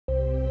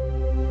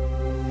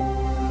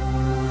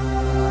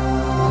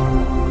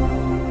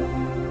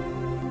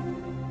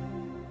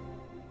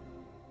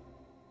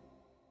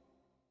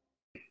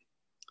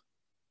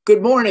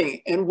Good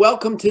morning and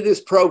welcome to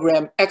this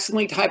program,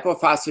 X-linked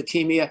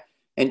hypophosphatemia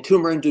and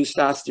tumor-induced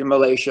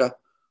osteomalacia,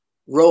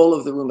 role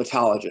of the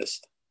rheumatologist.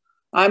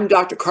 I'm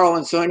Dr. Carl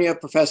Ansonia,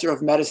 professor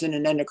of medicine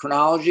and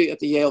endocrinology at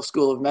the Yale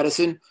School of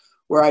Medicine,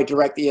 where I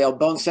direct the Yale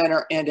Bone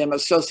Center and am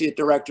associate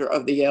director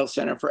of the Yale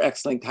Center for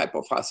X-linked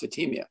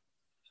hypophosphatemia.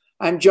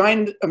 I'm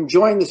joined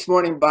this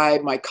morning by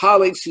my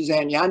colleague,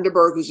 Suzanne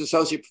Yanderberg, who's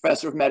associate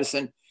professor of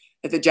medicine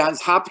at the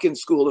Johns Hopkins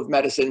School of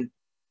Medicine,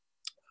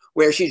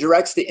 where she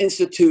directs the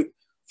Institute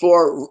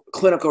for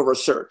Clinical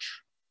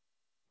Research.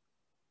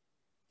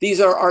 These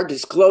are our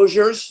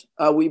disclosures.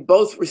 We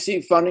both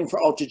received funding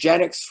for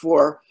Ultragenyx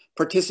for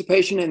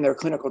participation in their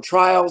clinical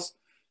trials.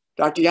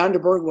 Dr.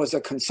 Yanderberg was a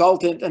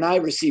consultant and I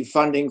received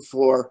funding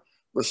for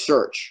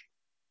research.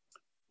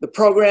 The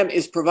program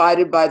is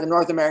provided by the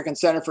North American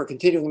Center for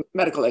Continuing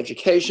Medical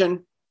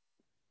Education.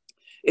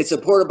 It's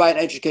supported by an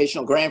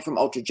educational grant from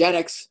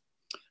Ultragenyx.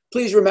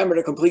 Please remember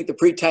to complete the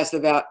pre-test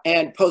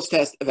and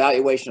post-test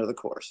evaluation of the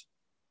course.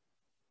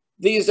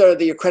 These are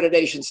the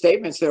accreditation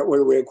statements that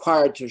we're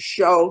required to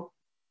show.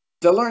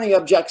 The learning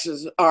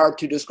objectives are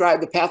to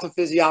describe the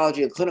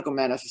pathophysiology and clinical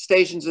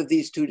manifestations of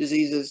these two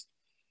diseases,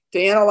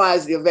 to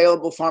analyze the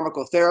available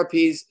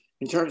pharmacotherapies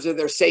in terms of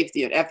their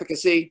safety and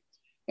efficacy,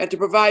 and to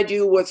provide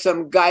you with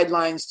some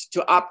guidelines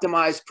to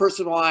optimize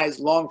personalized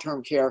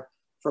long-term care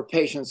for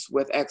patients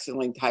with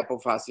X-linked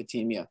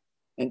hypophosphatemia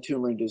and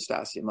tumor-induced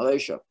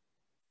osteomalacia.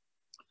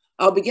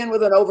 I'll begin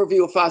with an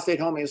overview of phosphate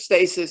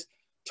homeostasis,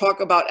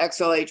 talk about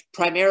XLH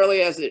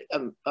primarily as it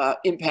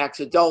impacts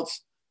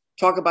adults,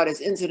 talk about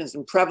its incidence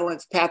and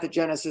prevalence,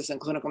 pathogenesis, and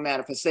clinical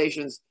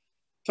manifestations,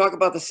 talk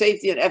about the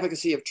safety and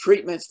efficacy of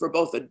treatments for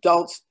both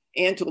adults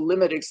and to a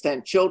limited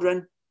extent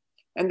children,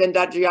 and then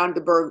Dr.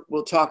 Yanderberg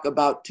will talk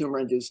about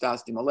tumor-induced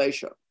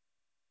osteomalacia.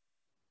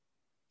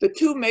 The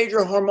two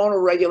major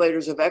hormonal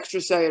regulators of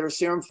extracellular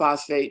serum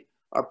phosphate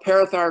are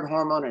parathyroid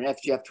hormone and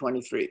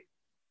FGF23.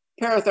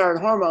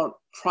 Parathyroid hormone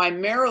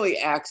primarily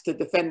acts to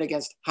defend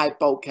against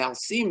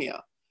hypocalcemia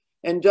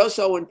and does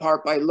so in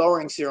part by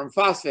lowering serum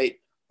phosphate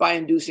by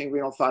inducing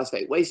renal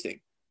phosphate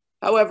wasting.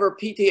 However,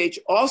 PTH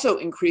also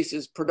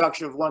increases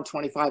production of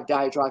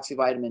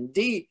 1,25-dihydroxyvitamin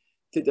D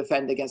to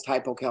defend against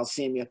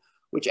hypocalcemia,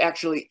 which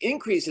actually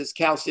increases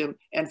calcium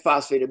and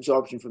phosphate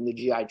absorption from the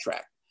GI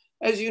tract.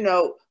 As you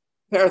know,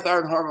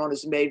 parathyroid hormone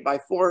is made by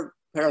 4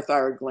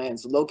 parathyroid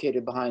glands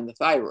located behind the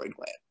thyroid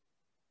gland.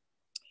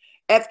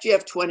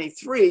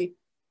 FGF23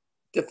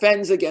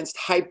 defends against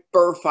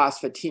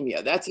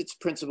hyperphosphatemia. That's its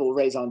principal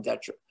raison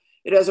d'etre.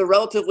 It has a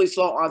relatively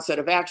slow onset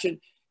of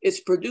action. It's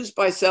produced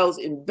by cells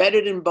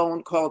embedded in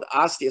bone called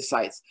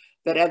osteocytes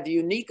that have the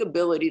unique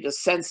ability to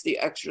sense the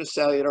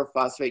extracellular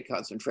phosphate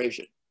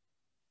concentration.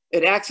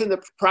 It acts in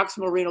the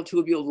proximal renal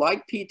tubule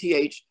like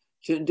PTH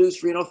to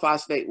induce renal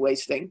phosphate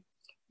wasting,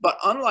 but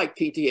unlike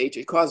PTH,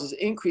 it causes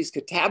increased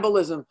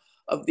catabolism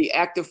of the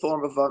active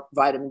form of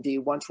vitamin D,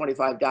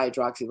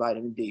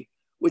 1,25-dihydroxyvitamin D,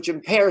 which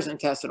impairs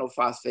intestinal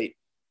phosphate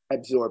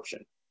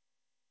absorption.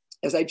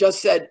 As I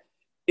just said,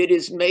 it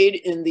is made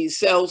in these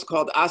cells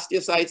called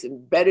osteocytes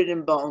embedded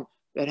in bone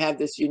that have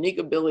this unique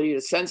ability to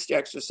sense the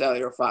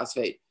extracellular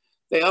phosphate.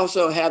 They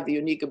also have the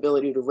unique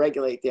ability to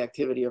regulate the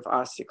activity of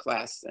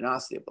osteoclasts and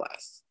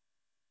osteoblasts.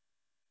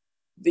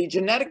 The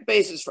genetic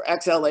basis for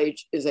XLH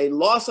is a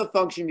loss of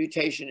function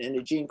mutation in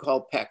a gene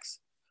called PEX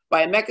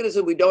by a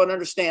mechanism we don't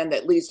understand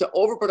that leads to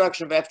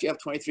overproduction of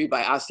FGF23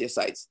 by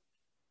osteocytes.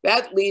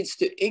 That leads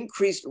to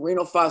increased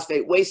renal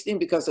phosphate wasting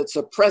because it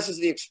suppresses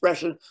the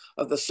expression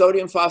of the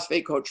sodium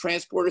phosphate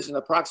cotransporters in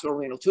the proximal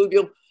renal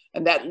tubule,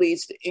 and that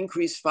leads to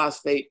increased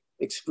phosphate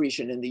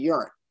excretion in the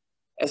urine.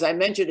 As I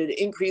mentioned, it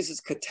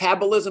increases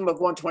catabolism of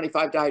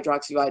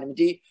 1,25-dihydroxyvitamin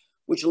D,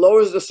 which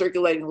lowers the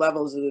circulating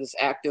levels of this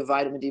active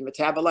vitamin D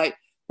metabolite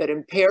that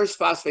impairs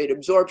phosphate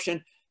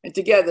absorption, and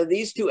together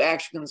these two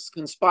actions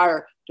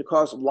conspire to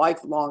cause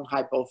lifelong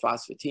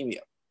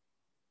hypophosphatemia.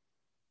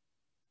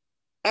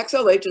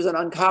 XLH is an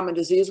uncommon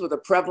disease with a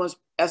prevalence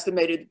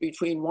estimated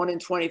between 1 in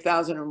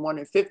 20,000 and 1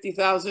 in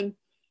 50,000.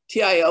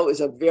 TIO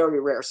is a very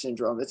rare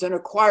syndrome. It's an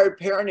acquired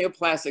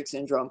paraneoplastic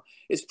syndrome.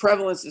 Its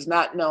prevalence is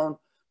not known,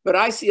 but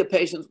I see a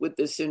patient with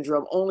this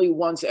syndrome only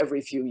once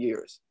every few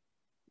years.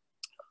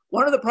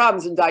 One of the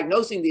problems in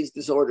diagnosing these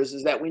disorders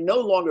is that we no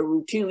longer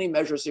routinely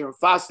measure serum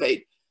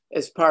phosphate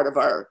as part of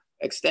our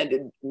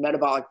extended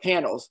metabolic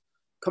panels.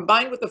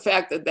 Combined with the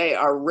fact that they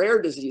are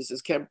rare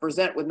diseases, can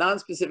present with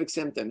nonspecific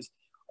symptoms,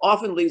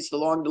 often leads to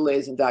long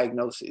delays in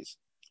diagnoses.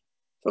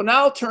 So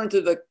now I'll turn to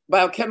the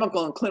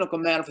biochemical and clinical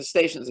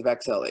manifestations of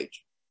XLH.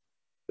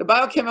 The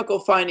biochemical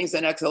findings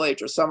in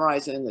XLH are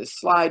summarized in this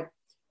slide,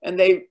 and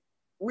they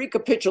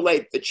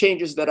recapitulate the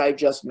changes that I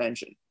just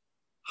mentioned.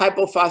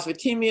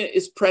 Hypophosphatemia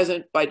is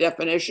present by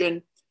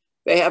definition.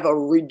 They have a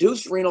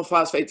reduced renal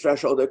phosphate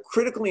threshold, a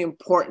critically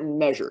important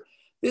measure.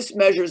 This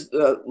measures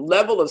the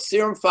level of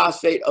serum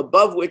phosphate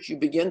above which you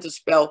begin to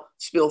spill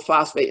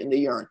phosphate in the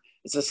urine.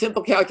 It's a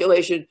simple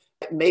calculation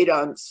made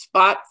on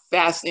spot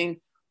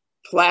fasting,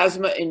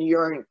 plasma and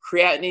urine,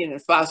 creatinine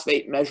and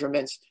phosphate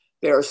measurements.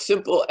 There are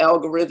simple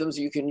algorithms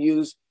you can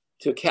use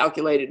to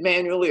calculate it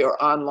manually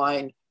or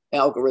online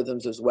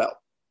algorithms as well.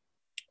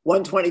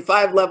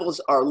 125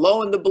 levels are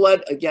low in the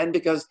blood, again,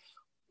 because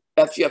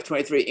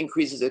FGF23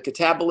 increases the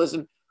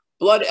catabolism.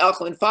 Blood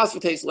alkaline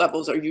phosphatase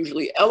levels are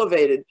usually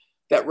elevated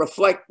that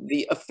reflect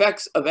the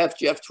effects of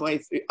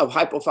FGF23, of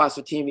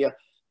hypophosphatemia,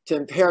 to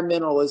impair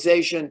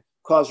mineralization,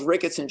 cause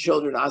rickets in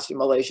children,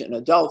 osteomalacia in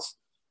adults.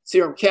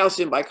 Serum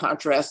calcium, by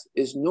contrast,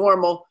 is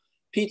normal.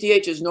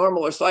 PTH is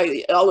normal or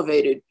slightly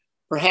elevated,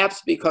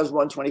 perhaps because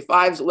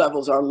 125's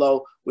levels are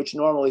low, which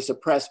normally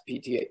suppress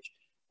PTH.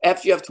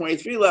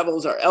 FGF23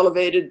 levels are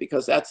elevated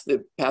because that's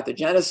the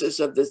pathogenesis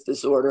of this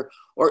disorder,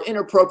 or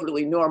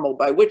inappropriately normal,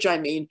 by which I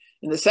mean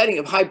in the setting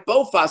of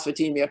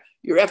hypophosphatemia,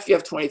 your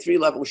FGF23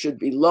 level should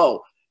be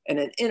low, and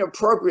an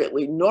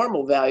inappropriately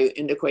normal value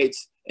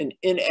indicates an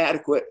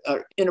inadequate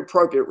or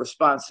inappropriate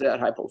response to that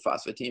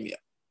hypophosphatemia.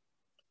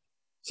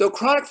 So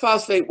chronic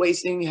phosphate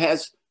wasting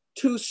has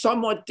two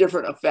somewhat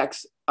different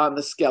effects on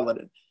the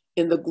skeleton.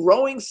 In the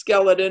growing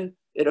skeleton,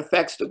 it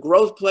affects the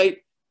growth plate,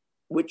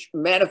 which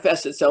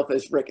manifests itself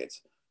as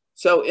rickets.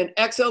 So in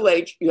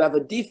XLH, you have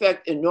a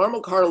defect in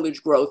normal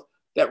cartilage growth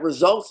that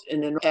results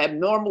in an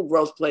abnormal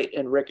growth plate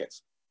and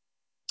rickets.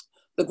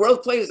 The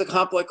growth plate is a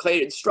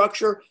complicated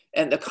structure,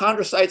 and the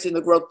chondrocytes in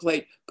the growth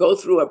plate go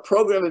through a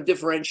program of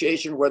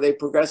differentiation where they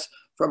progress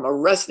from a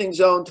resting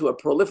zone to a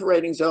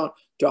proliferating zone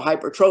to a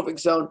hypertrophic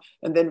zone.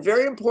 And then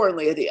very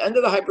importantly, at the end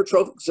of the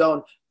hypertrophic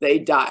zone, they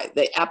die,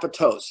 they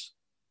apoptose.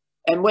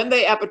 And when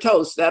they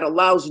apoptose, that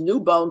allows new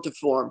bone to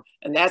form,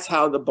 and that's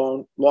how the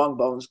long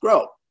bones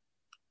grow.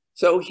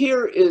 So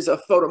here is a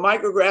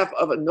photomicrograph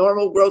of a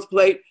normal growth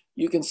plate.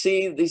 You can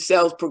see these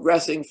cells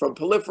progressing from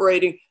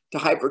proliferating to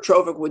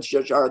hypertrophic, which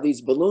are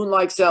these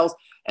balloon-like cells,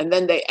 and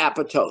then they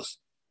apoptose.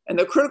 And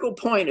the critical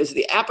point is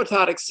the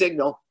apoptotic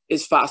signal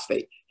is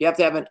phosphate. You have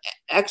to have an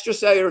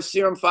extracellular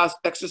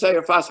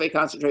extracellular phosphate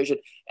concentration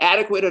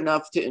adequate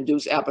enough to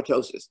induce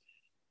apoptosis.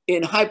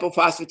 In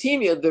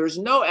hypophosphatemia, there's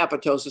no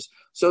apoptosis,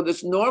 so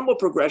this normal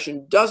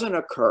progression doesn't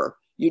occur.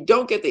 You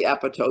don't get the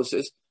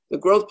apoptosis. The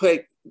growth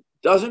plate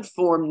doesn't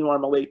form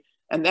normally,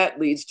 and that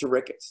leads to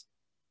rickets.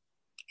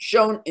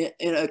 Shown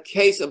in a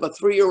case of a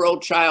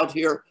 3-year-old child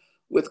here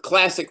with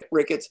classic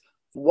rickets,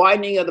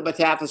 widening of the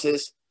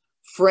metaphysis,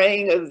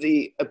 fraying of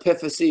the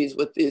epiphyses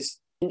with these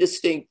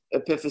indistinct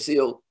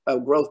epiphyseal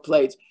growth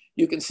plates.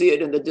 You can see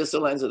it in the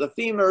distal ends of the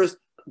femurs,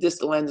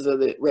 distal ends of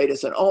the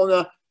radius and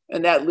ulna,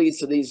 and that leads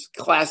to these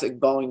classic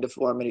bowing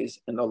deformities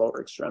in the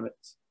lower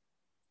extremities.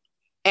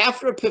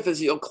 After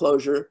epiphyseal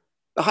closure,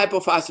 the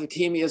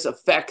hypophosphatemia's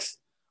effects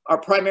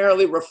are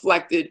primarily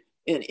reflected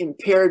in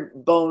impaired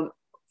bone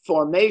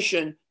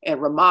formation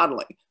and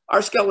remodeling.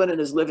 Our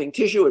skeleton is living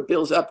tissue. It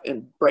builds up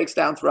and breaks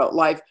down throughout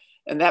life,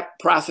 and that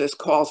process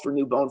calls for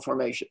new bone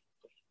formation.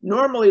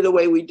 Normally, the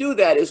way we do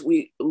that is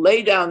we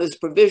lay down this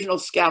provisional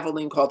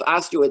scaffolding called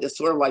osteoid, that's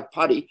sort of like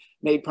putty,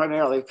 made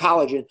primarily of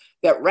collagen,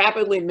 that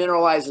rapidly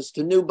mineralizes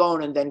to new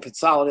bone and then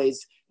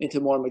consolidates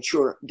into more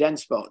mature,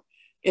 dense bone.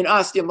 In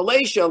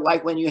osteomalacia,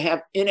 like when you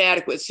have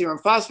inadequate serum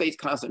phosphate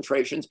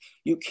concentrations,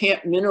 you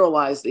can't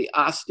mineralize the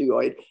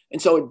osteoid,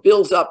 and so it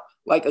builds up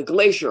like a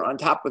glacier on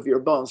top of your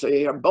bone. So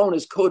your bone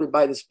is coated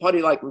by this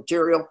putty-like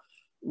material,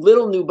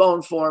 little new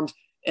bone forms,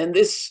 and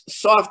this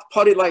soft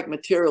putty-like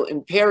material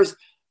impairs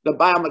the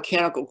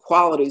biomechanical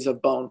qualities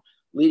of bone,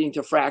 leading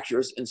to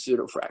fractures and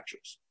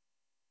pseudofractures.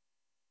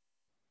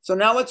 So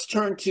now let's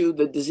turn to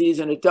the disease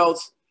in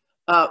adults,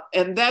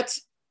 and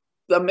that's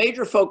the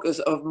major focus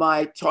of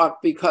my talk,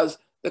 because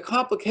the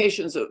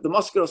complications of the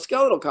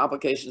musculoskeletal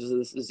complications of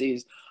this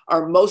disease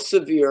are most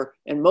severe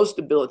and most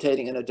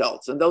debilitating in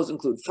adults, and those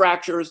include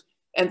fractures,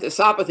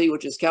 enthesopathy,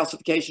 which is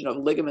calcification of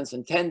ligaments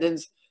and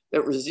tendons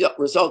that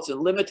results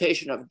in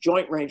limitation of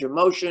joint range of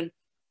motion,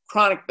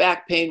 chronic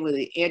back pain when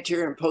the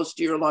anterior and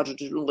posterior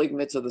longitudinal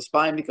ligaments of the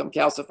spine become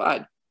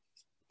calcified,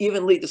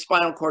 even lead to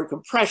spinal cord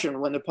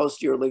compression when the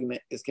posterior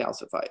ligament is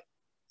calcified.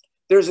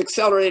 There's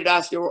accelerated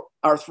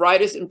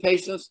osteoarthritis in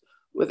patients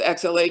with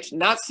XLH,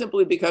 not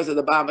simply because of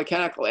the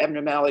biomechanical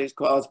abnormalities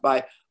caused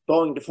by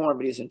bowing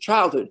deformities in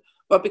childhood,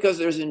 but because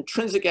there's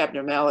intrinsic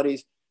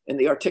abnormalities in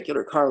the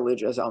articular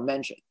cartilage, as I'll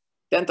mention.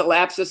 Dental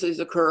abscesses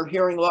occur,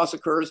 hearing loss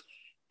occurs,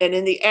 and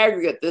in the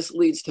aggregate, this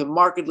leads to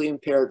markedly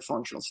impaired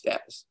functional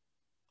status.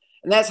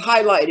 And that's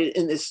highlighted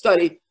in this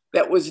study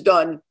that was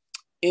done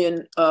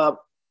in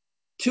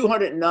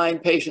 209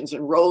 patients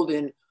enrolled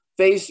in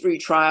phase 3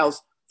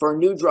 trials for a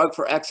new drug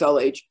for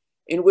XLH,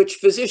 in which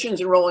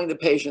physicians enrolling the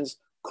patients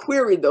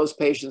queried those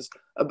patients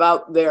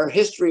about their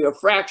history of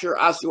fracture,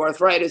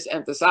 osteoarthritis,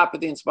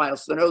 enthesopathy, and spinal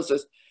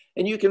stenosis.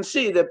 And you can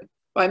see that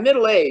by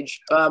middle age,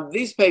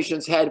 these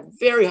patients had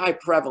very high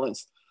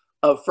prevalence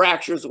of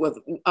fractures, with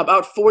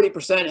about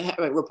 40%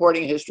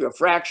 reporting a history of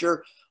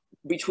fracture,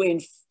 between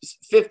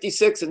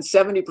 56 and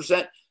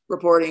 70%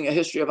 reporting a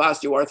history of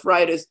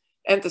osteoarthritis,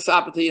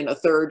 enthesopathy in a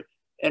third,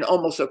 and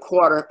almost a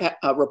quarter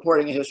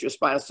reporting a history of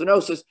spinal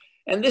stenosis.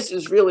 And this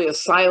is really a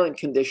silent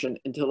condition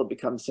until it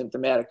becomes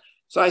symptomatic.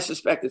 So I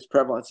suspect its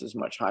prevalence is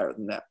much higher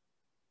than that.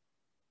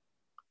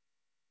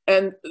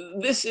 And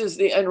this is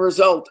the end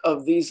result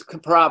of these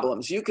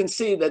problems. You can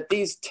see that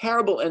these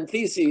terrible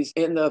entheses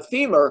in the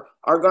femur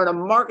are going to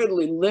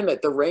markedly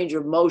limit the range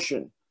of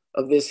motion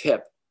of this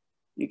hip.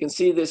 You can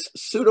see this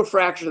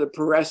pseudofracture that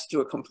progressed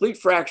to a complete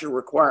fracture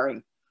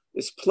requiring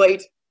this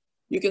plate.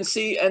 You can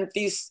see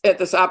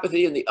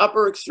enthesopathy in the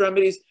upper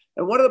extremities.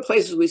 And one of the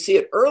places we see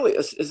it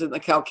earliest is in the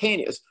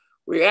calcaneus,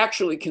 where you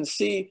actually can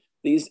see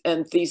these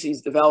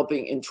entheses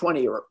developing in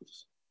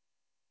 20-year-olds.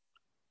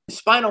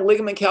 Spinal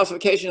ligament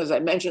calcification, as I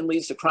mentioned,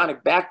 leads to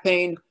chronic back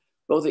pain.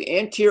 Both the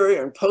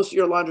anterior and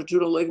posterior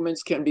longitudinal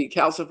ligaments can be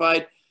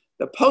calcified.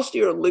 The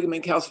posterior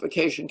ligament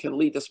calcification can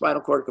lead to spinal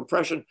cord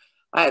compression.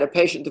 I had a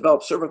patient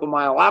develop cervical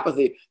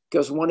myelopathy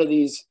because one of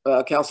these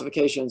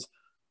calcifications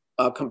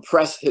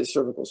compressed his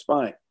cervical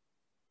spine.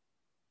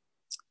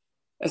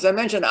 As I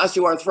mentioned,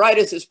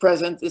 osteoarthritis is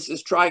present. This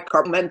is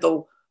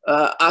tricarpamental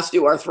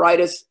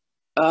osteoarthritis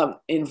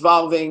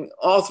involving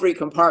all three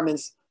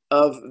compartments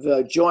of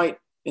the joint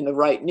in the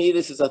right knee.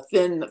 This is a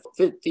thin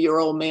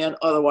 50-year-old man,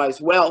 otherwise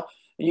well.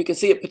 And you can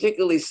see it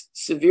particularly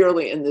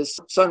severely in this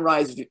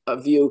sunrise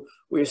view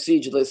where you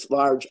see this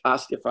large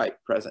osteophyte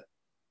present.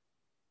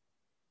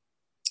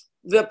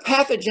 The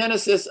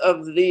pathogenesis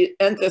of the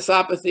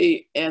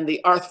enthesopathy and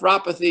the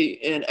arthropathy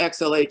in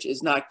XLH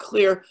is not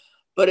clear,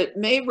 but it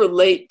may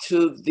relate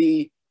to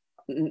the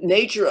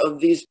nature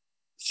of these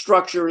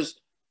structures'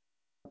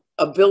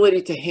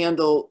 ability to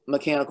handle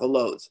mechanical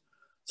loads.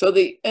 So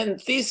the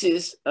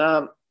enthesis,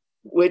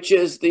 which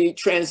is the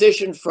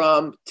transition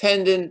from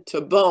tendon to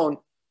bone,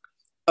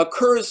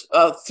 occurs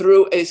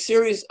through a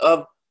series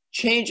of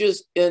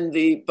changes in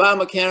the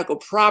biomechanical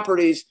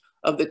properties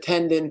of the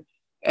tendon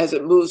as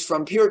it moves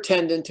from pure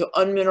tendon to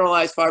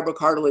unmineralized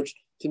fibrocartilage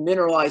to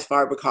mineralized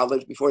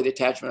fibrocartilage before the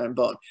attachment on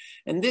bone.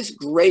 And this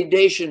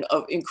gradation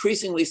of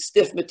increasingly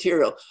stiff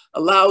material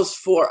allows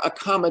for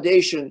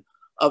accommodation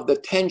of the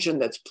tension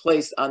that's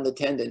placed on the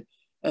tendon.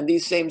 And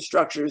these same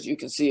structures you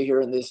can see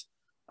here in this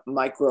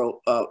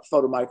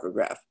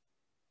photomicrograph.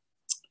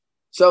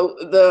 So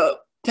the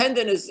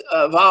tendon is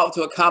evolved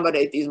to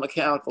accommodate these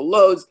mechanical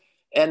loads,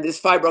 and this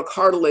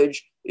fibrocartilage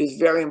is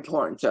very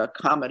important to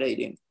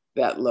accommodating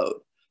that load.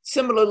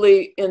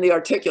 Similarly, in the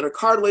articular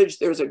cartilage,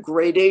 there's a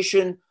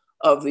gradation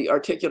of the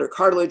articular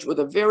cartilage with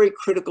a very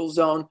critical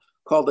zone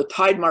called the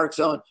tide mark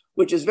zone,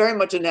 which is very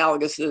much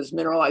analogous to this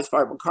mineralized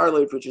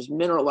fibrocartilage, which is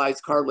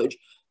mineralized cartilage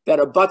that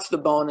abuts the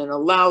bone and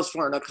allows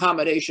for an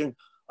accommodation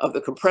of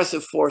the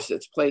compressive force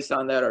that's placed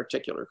on that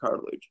articular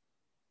cartilage.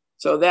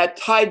 So that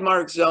tide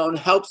mark zone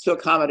helps to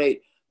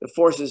accommodate the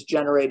forces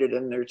generated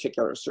in the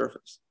articular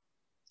surface.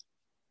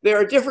 There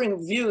are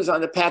differing views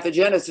on the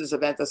pathogenesis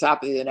of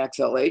enthesopathy and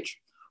XLH.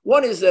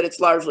 One is that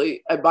it's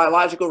largely a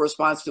biological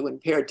response to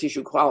impaired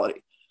tissue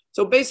quality.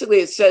 So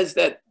basically it says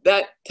that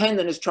that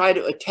tendon is trying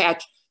to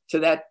attach to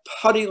that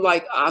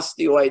putty-like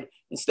osteoid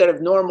instead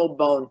of normal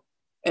bone.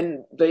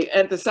 And the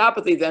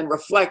enthesopathy then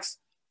reflects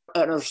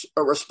a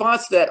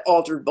response to that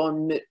altered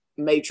bone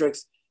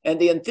matrix, and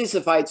the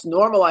enthesophytes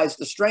normalize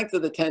the strength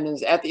of the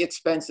tendons at the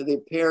expense of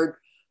an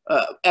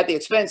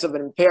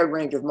impaired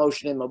range of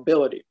motion and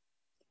mobility.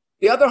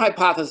 The other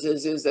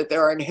hypothesis is that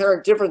there are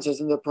inherent differences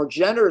in the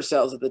progenitor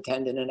cells of the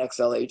tendon in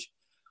XLH,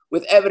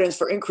 with evidence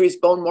for increased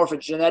bone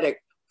morphogenetic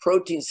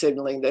protein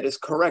signaling that is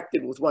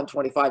corrected with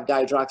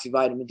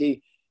 1,25-dihydroxyvitamin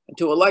D, and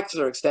to a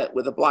lesser extent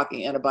with a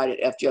blocking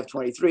antibody at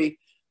FGF23.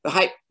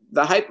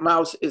 The Hype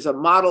mouse is a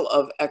model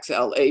of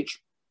XLH,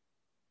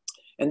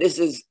 and this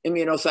is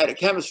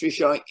immunocytochemistry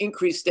showing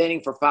increased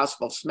staining for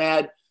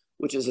phospho-SMAD,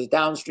 which is a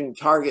downstream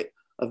target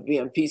of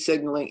BMP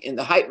signaling in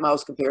the Hype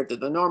mouse compared to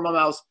the normal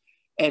mouse,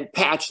 and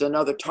patched,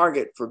 another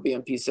target for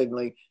BMP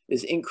signaling,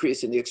 is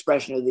increase in the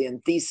expression of the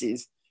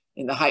entheses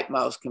in the Hype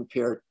mouse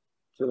compared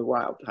to the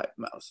wild type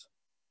mouse.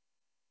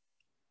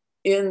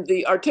 In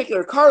the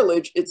articular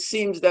cartilage, it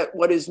seems that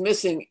what is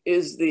missing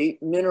is the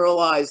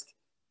mineralized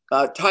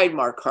tide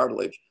mark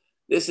cartilage.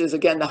 This is,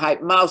 again, the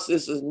Hype mouse.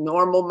 This is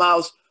normal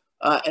mouse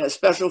and a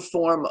special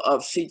form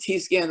of CT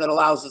scan that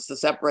allows us to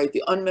separate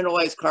the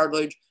unmineralized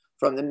cartilage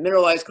from the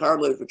mineralized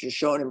cartilage, which is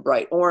shown in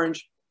bright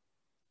orange.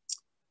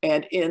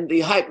 And in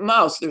the Hype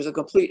mouse, there's a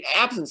complete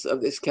absence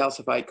of this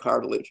calcified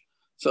cartilage.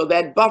 So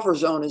that buffer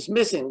zone is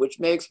missing, which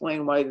may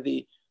explain why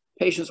the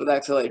patients with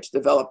XLH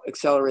develop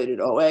accelerated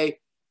OA.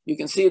 You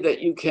can see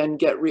that you can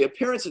get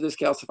reappearance of this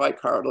calcified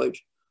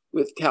cartilage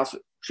with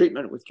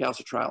treatment with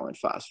calcitriol and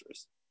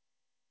phosphorus.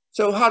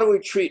 So how do we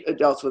treat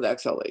adults with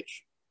XLH?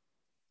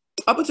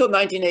 Up until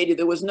 1980,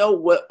 there was no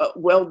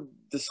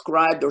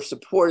well-described or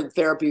supported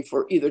therapy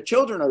for either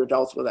children or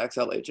adults with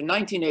XLH. In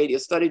 1980, a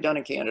study done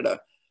in Canada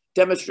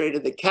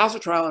demonstrated that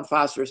calcitriol and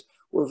phosphorus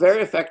were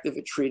very effective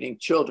at treating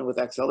children with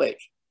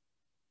XLH.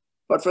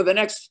 But for the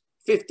next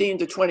 15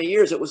 to 20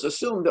 years, it was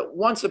assumed that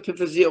once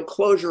epiphyseal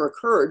closure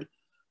occurred,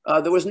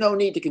 there was no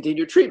need to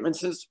continue treatment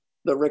since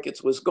the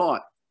rickets was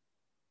gone.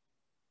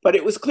 But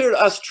it was clear to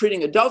us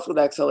treating adults with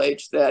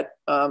XLH that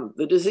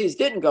the disease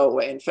didn't go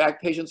away. In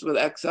fact, patients with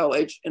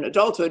XLH in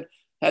adulthood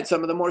had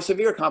some of the more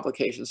severe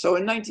complications. So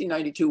in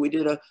 1992, we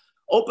did an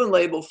open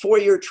label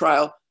 4-year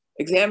trial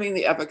examining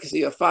the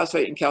efficacy of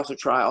phosphate and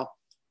calcitriol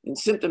in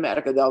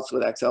symptomatic adults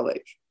with XLH.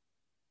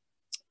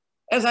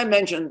 As I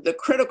mentioned, the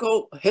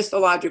critical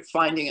histologic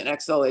finding in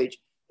XLH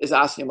is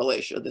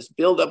osteomalacia, this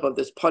buildup of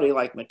this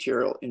putty-like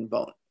material in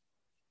bone.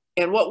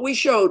 And what we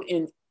showed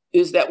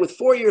is that with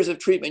 4 years of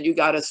treatment, you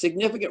got a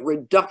significant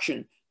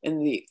reduction in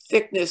the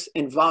thickness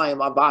and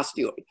volume of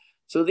osteoid.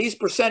 So these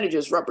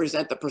percentages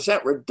represent the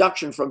percent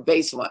reduction from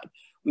baseline.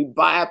 We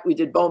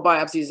did bone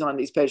biopsies on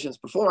these patients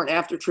before and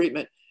after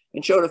treatment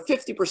and showed a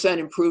 50%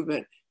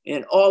 improvement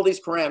in all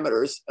these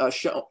parameters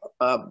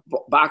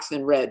boxed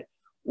in red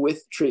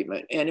with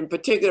treatment. And in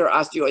particular,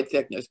 osteoid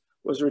thickness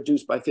was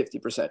reduced by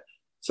 50%.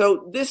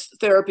 So this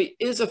therapy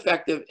is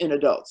effective in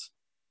adults.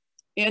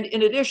 And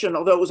in addition,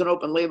 although it was an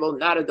open label,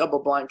 not a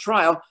double-blind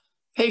trial,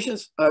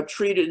 patients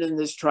treated in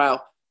this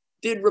trial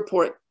did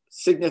report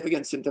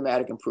significant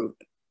symptomatic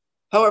improvement.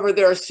 However,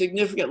 there are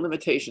significant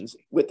limitations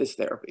with this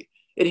therapy.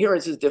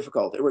 Adherence is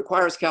difficult. It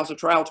requires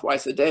calcitriol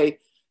twice a day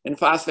and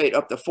phosphate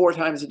up to 4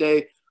 times a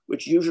day,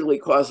 which usually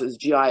causes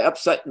GI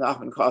upset and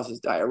often causes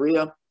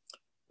diarrhea.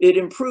 It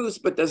improves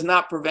but does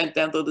not prevent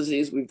dental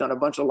disease. We've done a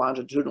bunch of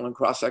longitudinal and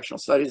cross-sectional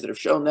studies that have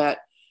shown that.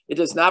 It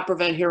does not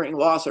prevent hearing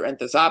loss or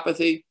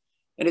enthesopathy,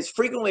 and it's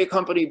frequently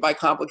accompanied by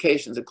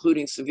complications,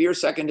 including severe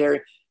secondary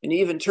and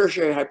even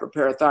tertiary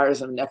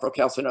hyperparathyroidism and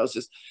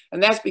nephrocalcinosis.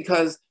 And that's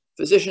because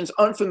physicians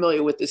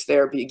unfamiliar with this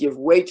therapy give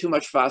way too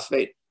much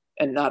phosphate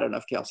and not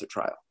enough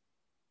calcitriol.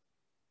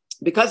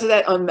 Because of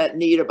that unmet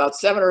need, about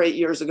 7 or 8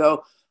 years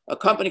ago, a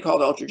company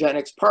called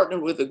Ultragenyx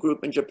partnered with a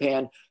group in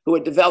Japan who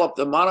had developed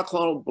a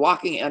monoclonal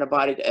blocking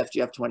antibody to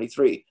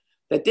FGF23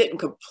 that didn't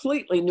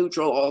completely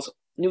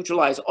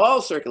neutralize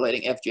all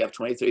circulating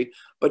FGF23,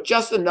 but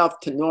just enough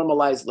to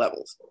normalize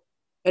levels.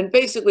 And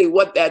basically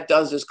what that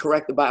does is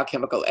correct the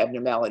biochemical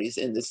abnormalities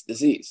in this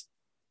disease.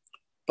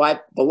 By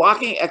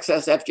blocking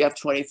excess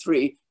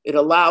FGF23, it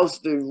allows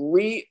the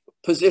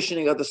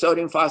repositioning of the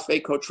sodium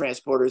phosphate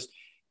cotransporters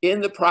in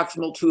the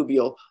proximal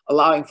tubule,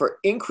 allowing for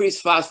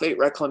increased phosphate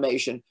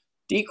reclamation,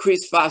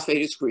 decreased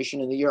phosphate excretion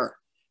in the urine.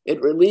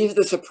 It relieves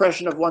the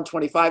suppression of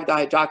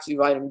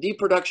 1,25-dihydroxyvitamin D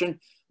production,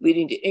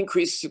 leading to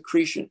increased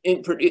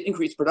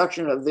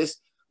production of this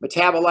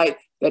metabolite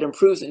that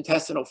improves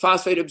intestinal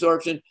phosphate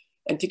absorption.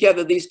 And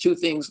together, these two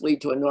things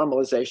lead to a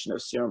normalization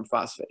of serum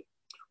phosphate,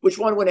 which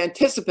one would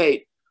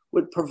anticipate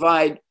would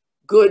provide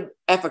good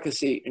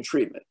efficacy in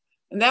treatment.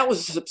 And that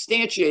was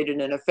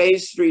substantiated in a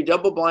phase 3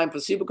 double-blind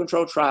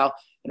placebo-controlled trial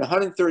in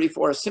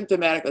 134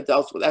 symptomatic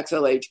adults with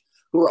XLH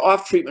who were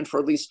off treatment for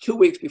at least 2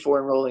 weeks before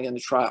enrolling in the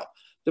trial.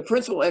 The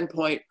principal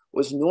endpoint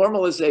was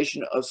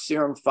normalization of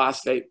serum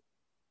phosphate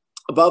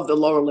above the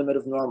lower limit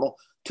of normal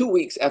 2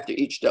 weeks after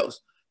each dose.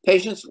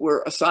 Patients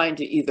were assigned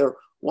to either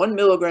 1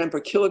 milligram per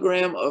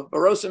kilogram of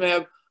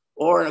burosumab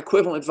or an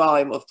equivalent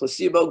volume of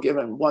placebo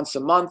given once a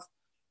month.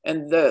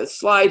 And the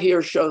slide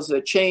here shows the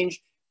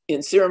change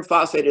in serum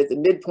phosphate at the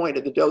midpoint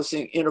of the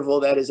dosing interval,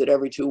 that is at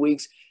every 2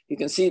 weeks. You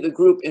can see the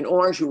group in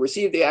orange who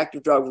received the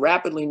active drug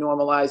rapidly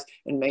normalized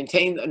and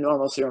maintained a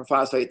normal serum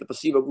phosphate. The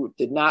placebo group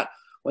did not.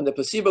 When the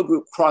placebo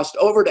group crossed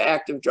over to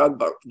active drug,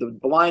 but the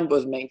blind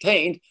was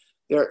maintained,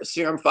 their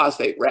serum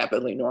phosphate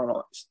rapidly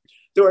normalized.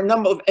 There were a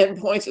number of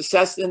endpoints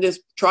assessed in this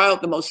trial.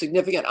 The most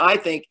significant, I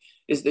think,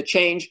 is the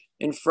change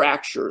in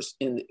fractures,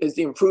 is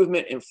the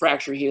improvement in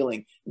fracture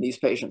healing in these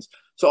patients.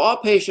 So all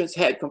patients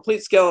had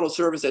complete skeletal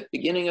service at the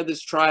beginning of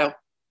this trial,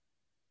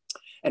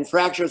 and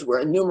fractures were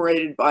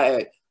enumerated by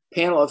a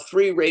panel of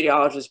 3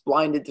 radiologists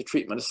blinded to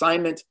treatment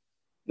assignment.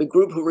 The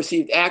group who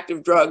received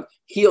active drug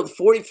healed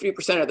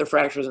 43% of their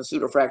fractures and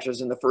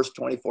pseudofractures in the first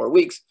 24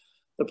 weeks.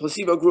 The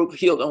placebo group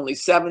healed only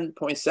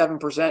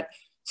 7.7%,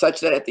 such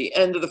that at the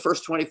end of the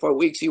first 24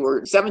 weeks, you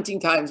were 17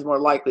 times more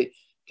likely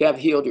to have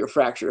healed your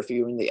fracture if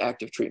you were in the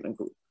active treatment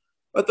group.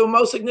 But the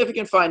most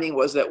significant finding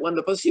was that when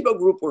the placebo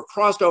group were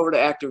crossed over to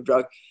active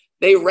drug,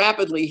 they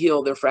rapidly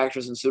healed their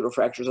fractures and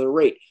pseudofractures at a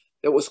rate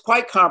that was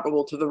quite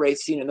comparable to the rate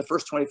seen in the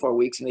first 24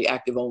 weeks in the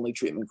active-only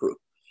treatment group.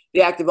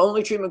 The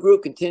active-only treatment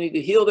group continued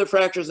to heal their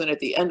fractures, and at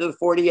the end of the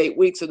 48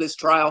 weeks of this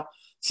trial,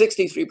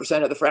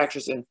 63% of the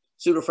fractures and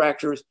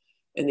pseudofractures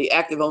in the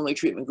active-only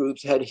treatment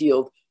groups had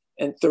healed,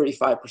 and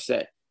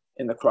 35%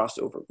 in the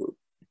crossover group.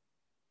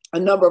 A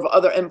number of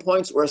other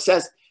endpoints were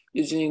assessed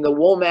using the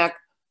WOMAC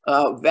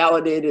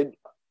validated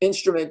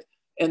instrument,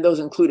 and those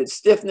included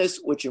stiffness,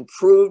 which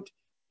improved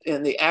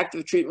in the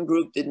active treatment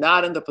group, did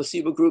not in the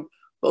placebo group.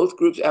 Both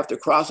groups after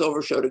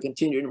crossover showed a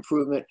continued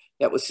improvement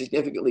that was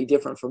significantly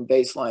different from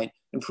baseline,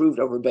 improved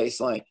over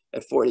baseline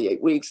at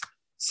 48 weeks.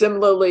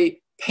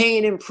 Similarly,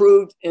 pain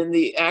improved in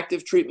the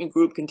active treatment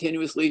group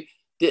continuously,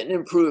 didn't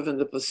improve in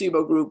the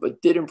placebo group, but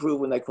did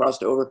improve when they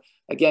crossed over.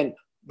 Again,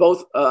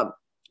 both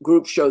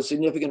groups showed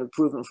significant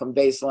improvement from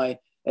baseline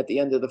at the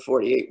end of the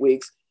 48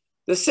 weeks.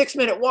 The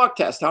 6-minute walk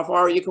test, how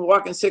far you can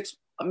walk in 6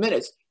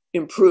 minutes,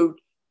 improved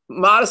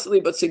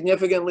modestly but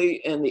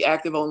significantly in the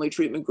active-only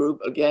treatment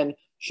group. Again,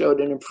 showed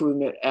an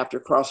improvement after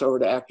crossover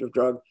to active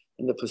drug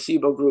in the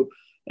placebo group.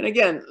 And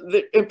again,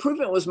 the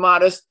improvement was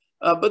modest,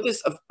 but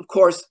this, of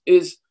course,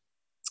 is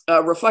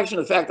a reflection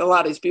of the fact that a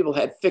lot of these people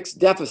had fixed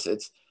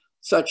deficits.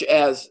 such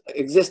as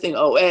existing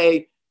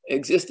OA,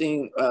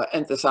 existing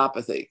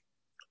enthesopathy.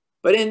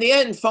 But in the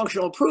end,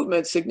 functional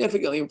improvement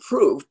significantly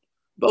improved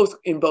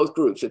in both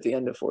groups at the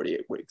end of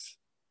 48 weeks.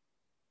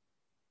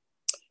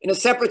 In a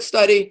separate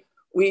study,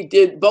 we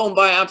did bone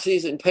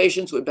biopsies in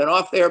patients who had been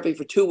off therapy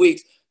for 2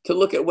 weeks to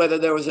look at whether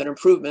there was an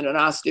improvement in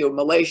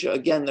osteomalacia,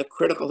 again, the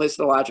critical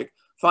histologic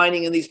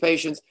finding in these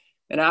patients,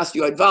 and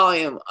osteoid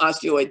volume,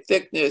 osteoid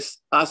thickness,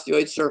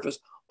 osteoid surface,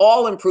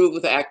 all improved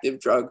with active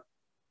drug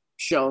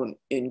shown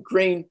in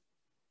green.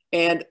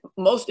 And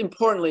most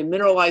importantly,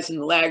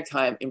 mineralizing lag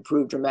time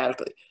improved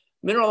dramatically.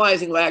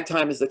 Mineralizing lag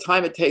time is the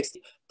time it takes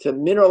to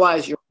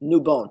mineralize your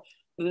new bone.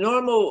 The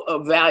normal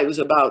value is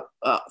about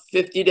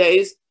 50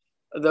 days.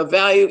 The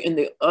value in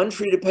the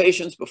untreated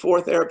patients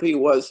before therapy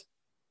was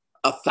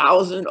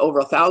over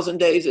 1,000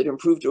 days. It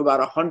improved to about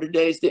 100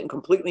 days, didn't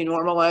completely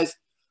normalize,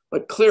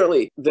 but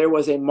clearly there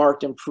was a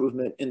marked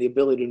improvement in the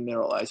ability to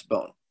mineralize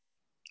bone.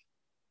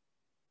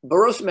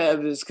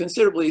 Burosumab is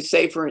considerably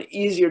safer and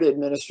easier to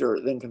administer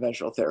than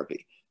conventional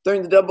therapy.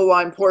 During the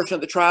double-blind portion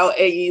of the trial,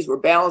 AEs were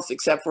balanced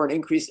except for an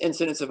increased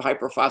incidence of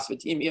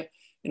hypophosphatemia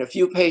in a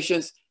few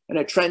patients and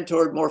a trend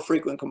toward more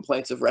frequent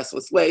complaints of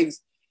restless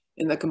legs.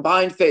 In the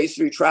combined phase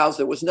 3 trials,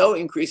 there was no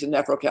increase in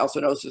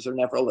nephrocalcinosis or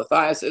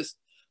nephrolithiasis,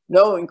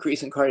 no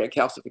increase in cardiac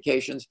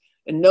calcifications,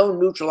 and no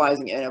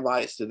neutralizing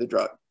antibodies to the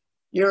drug.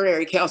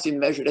 Urinary calcium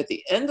measured at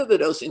the end of the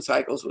dosing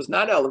cycles was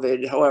not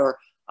elevated. However,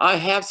 I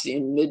have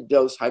seen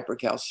mid-dose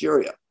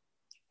hypercalciuria.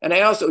 And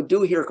I also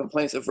do hear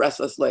complaints of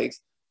restless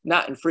legs,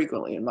 not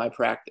infrequently in my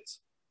practice.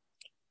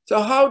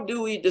 So how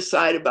do we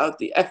decide about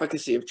the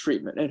efficacy of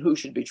treatment and who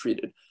should be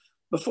treated?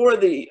 Before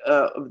the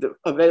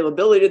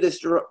availability of this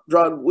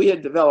drug, we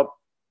had developed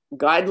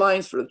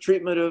guidelines for the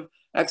treatment of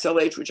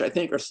XLH, which I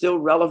think are still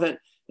relevant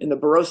in the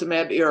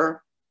Burosumab era.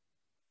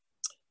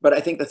 But I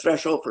think the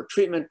threshold for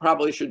treatment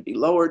probably should be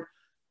lowered.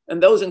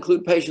 And those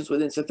include patients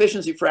with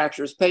insufficiency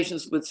fractures,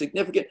 patients with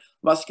significant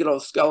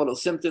musculoskeletal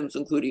symptoms,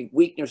 including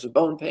weakness or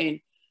bone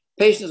pain,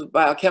 patients with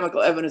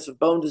biochemical evidence of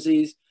bone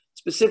disease,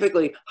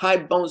 specifically high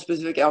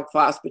bone-specific alk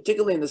phos,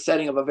 particularly in the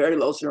setting of a very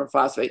low serum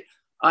phosphate,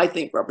 I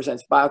think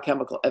represents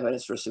biochemical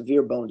evidence for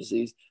severe bone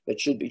disease that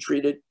should be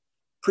treated.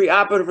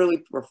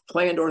 Preoperatively for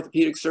planned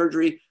orthopedic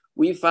surgery,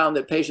 we found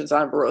that patients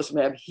on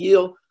Burosumab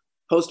heal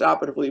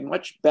postoperatively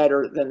much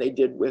better than they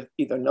did with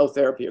either no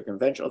therapy or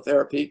conventional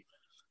therapy.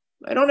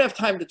 I don't have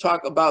time to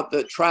talk about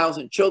the trials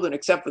in children,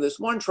 except for this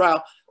one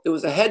trial. There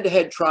was a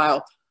head-to-head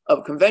trial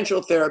of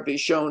conventional therapy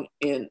shown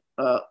in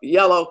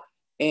yellow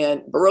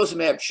and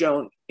Burosumab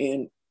shown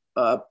in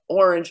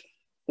orange,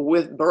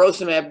 with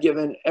Burosumab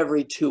given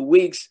every 2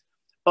 weeks.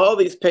 All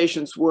these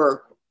patients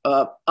were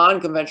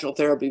on conventional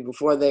therapy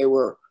before they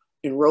were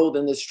enrolled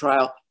in this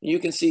trial. And you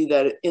can see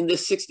that in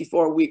this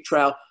 64-week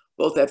trial,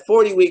 both at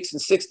 40 weeks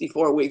and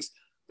 64 weeks,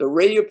 the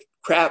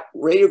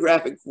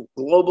radiographic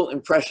global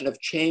impression of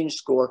change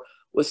score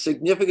was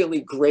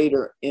significantly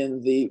greater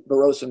in the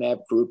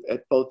Burosumab group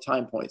at both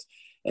time points.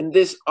 And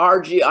this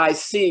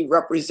RGIC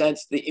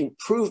represents the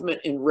improvement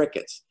in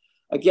rickets,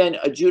 again,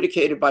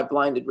 adjudicated by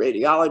blinded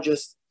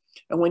radiologists.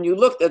 And when you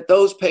looked at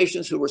those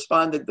patients who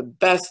responded the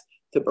best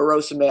to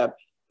Burosumab,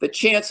 the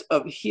chance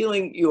of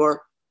healing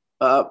your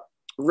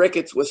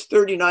rickets was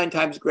 39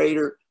 times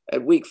greater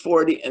at week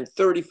 40 and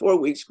 34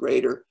 weeks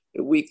greater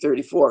at week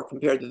 34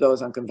 compared to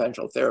those on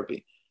conventional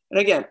therapy. And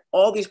again,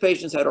 all these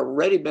patients had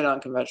already been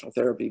on conventional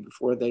therapy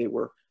before they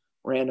were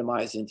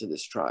randomized into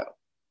this trial.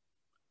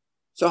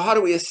 So how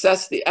do we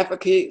assess the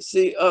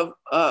efficacy of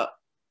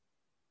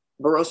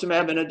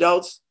Burosumab in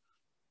adults?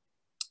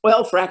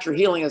 Well, fracture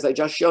healing, as I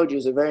just showed you,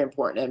 is a very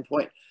important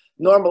endpoint.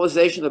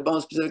 Normalization of the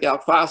bone-specific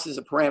alk phos is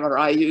a parameter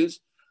I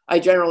use. I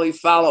generally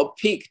follow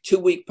peak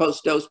 2-week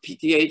post-dose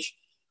PTH,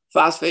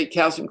 phosphate,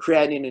 calcium,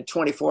 creatinine, and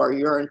 24-hour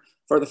urine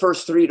for the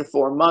first 3 to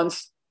 4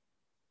 months.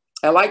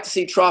 I like to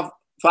see trough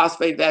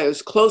phosphate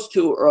values close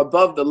to or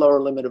above the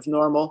lower limit of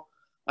normal.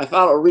 I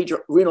follow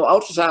renal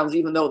ultrasounds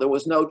even though there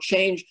was no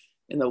change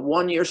in the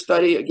 1-year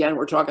study. Again,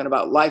 we're talking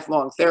about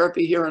lifelong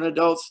therapy here in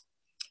adults.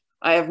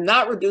 I have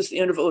not reduced the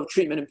interval of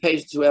treatment in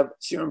patients who have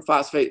serum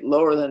phosphate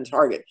lower than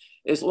target,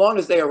 as long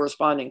as they are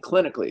responding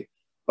clinically.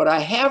 But I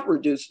have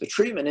reduced the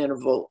treatment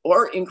interval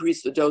or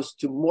increased the dose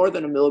to more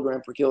than 1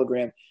 milligram per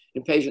kilogram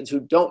in patients who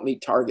don't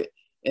meet target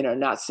and are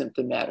not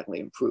symptomatically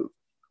improved.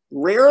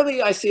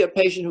 Rarely I see a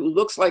patient who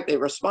looks like they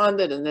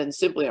responded and then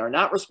simply are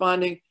not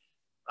responding.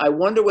 I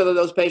wonder whether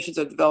those patients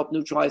have developed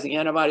neutralizing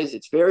antibodies.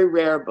 It's very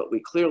rare, but we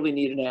clearly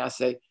need an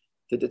assay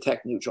to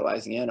detect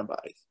neutralizing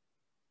antibodies.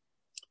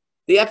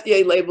 The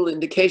FDA labeled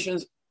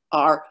indications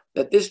are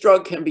that this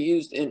drug can be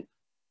used in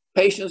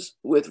patients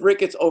with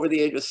rickets over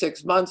the age of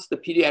 6 months. The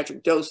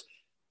pediatric dose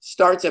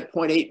starts at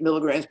 0.8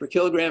 milligrams per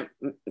kilogram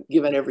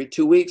given every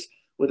 2 weeks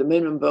with a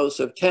minimum dose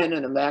of 10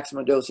 and a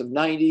maximum dose of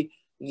 90.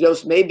 The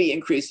dose may be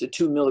increased to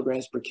 2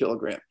 milligrams per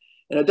kilogram.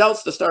 In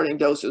adults, the starting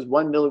dose is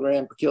 1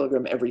 milligram per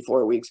kilogram every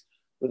 4 weeks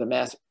with a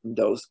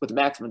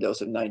maximum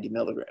dose of 90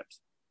 milligrams.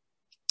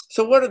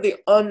 So what are the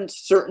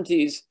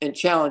uncertainties and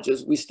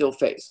challenges we still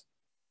face?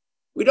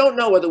 We don't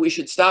know whether we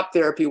should stop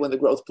therapy when the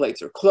growth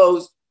plates are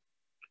closed.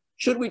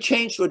 Should we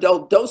change to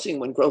adult dosing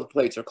when growth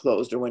plates are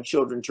closed or when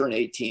children turn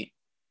 18?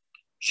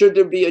 Should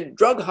there be a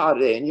drug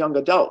holiday in young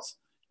adults?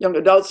 Young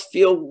adults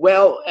feel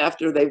well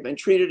after they've been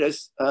treated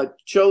as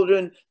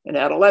children and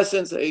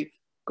adolescents. They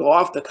go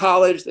off to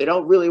college. They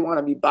don't really want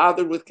to be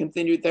bothered with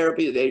continued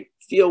therapy. They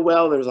feel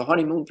well. There's a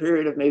honeymoon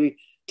period of maybe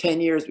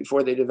 10 years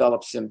before they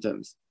develop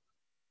symptoms.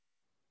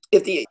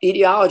 If the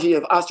etiology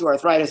of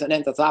osteoarthritis and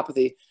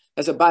endothopathy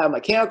has a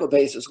biomechanical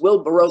basis,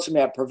 will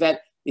burosumab prevent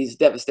these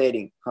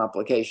devastating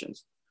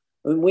complications?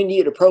 We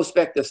need a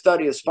prospective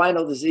study of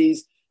spinal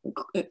disease,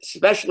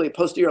 especially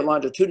posterior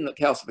longitudinal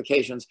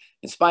calcifications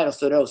and spinal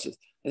stenosis.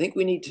 I think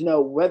we need to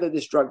know whether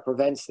this drug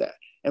prevents that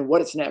and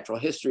what its natural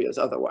history is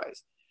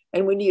otherwise.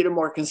 And we need a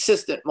more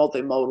consistent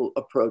multimodal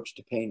approach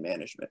to pain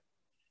management.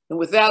 And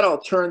with that, I'll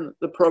turn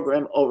the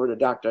program over to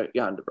Dr.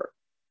 Yanderberg.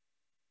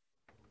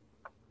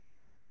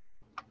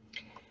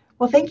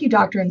 Well, thank you,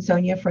 Dr.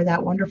 Insogna, for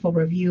that wonderful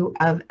review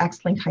of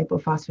X-linked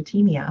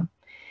hypophosphatemia.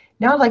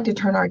 Now I'd like to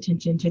turn our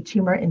attention to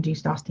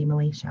tumor-induced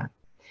osteomalacia.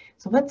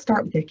 So let's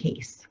start with the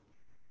case.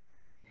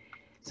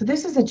 So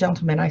this is a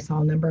gentleman I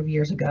saw a number of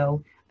years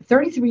ago, a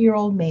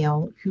 33-year-old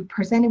male who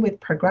presented with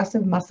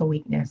progressive muscle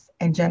weakness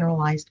and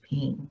generalized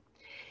pain.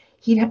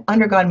 He'd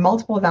undergone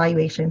multiple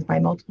evaluations by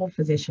multiple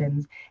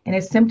physicians, and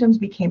his symptoms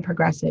became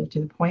progressive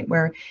to the point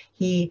where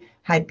he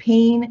had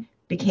pain,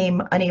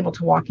 became unable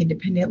to walk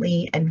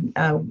independently, and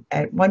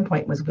at one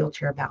point was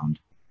wheelchair bound.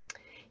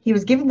 He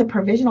was given the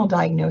provisional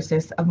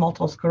diagnosis of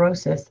multiple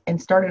sclerosis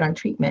and started on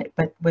treatment,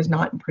 but was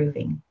not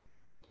improving.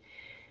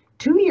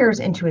 2 years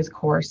into his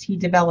course, he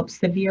developed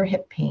severe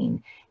hip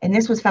pain, and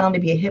this was found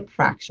to be a hip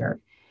fracture.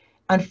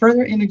 On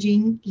further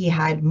imaging, he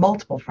had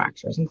multiple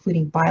fractures,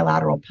 including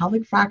bilateral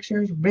pelvic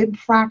fractures, rib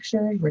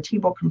fractures,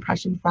 vertebral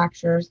compression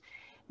fractures,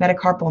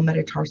 metacarpal and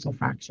metatarsal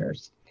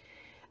fractures.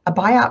 A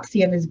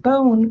biopsy of his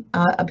bone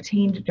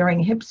obtained during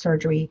hip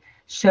surgery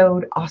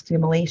showed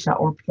osteomalacia,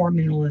 or poor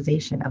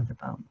mineralization of the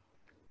bone.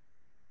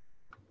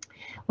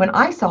 When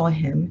I saw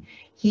him,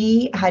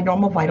 he had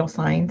normal vital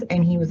signs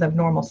and he was of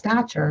normal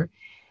stature,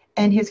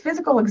 and his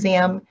physical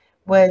exam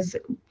was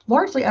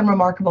largely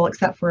unremarkable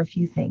except for a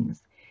few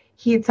things.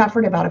 He had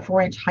suffered about a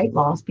 4-inch height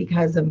loss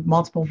because of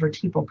multiple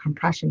vertebral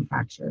compression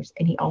fractures,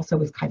 and he also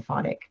was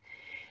kyphotic.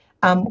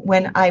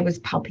 When I was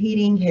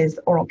palpating his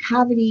oral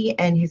cavity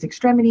and his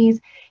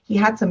extremities, he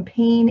had some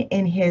pain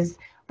in his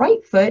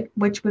right foot,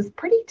 which was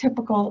pretty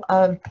typical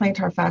of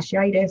plantar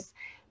fasciitis,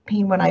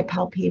 pain when I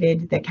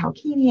palpated the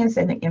calcaneus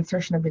and the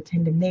insertion of the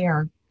tendon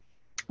there,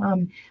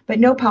 but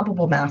no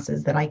palpable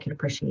masses that I could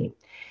appreciate.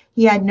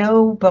 He had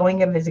no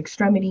bowing of his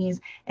extremities,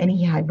 and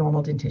he had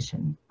normal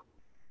dentition.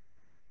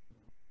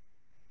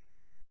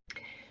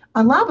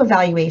 On lab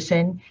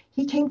evaluation,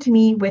 he came to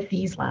me with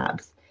these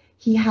labs.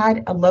 He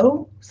had a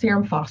low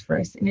serum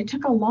phosphorus, and it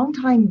took a long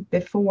time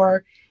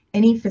before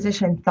any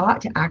physician thought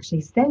to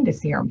actually send a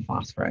serum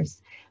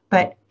phosphorus.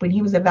 But when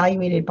he was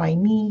evaluated by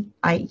me,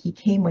 he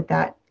came with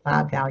that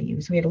lab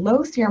value. So he had a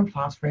low serum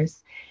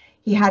phosphorus,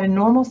 he had a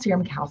normal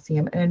serum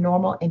calcium, and a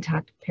normal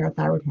intact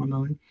parathyroid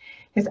hormone.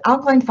 His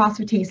alkaline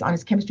phosphatase on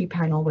his chemistry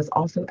panel was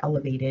also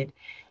elevated,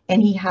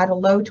 and he had a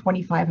low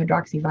 25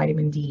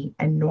 hydroxyvitamin D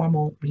and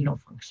normal renal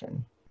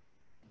function.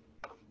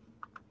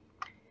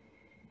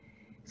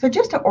 So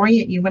just to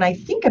orient you, when I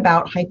think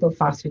about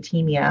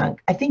hypophosphatemia,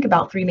 I think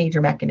about 3 major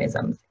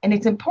mechanisms. And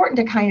it's important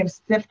to kind of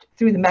sift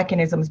through the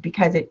mechanisms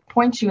because it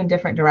points you in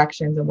different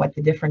directions of what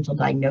the differential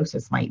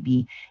diagnosis might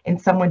be in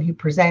someone who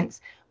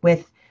presents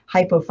with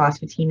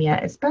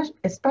hypophosphatemia,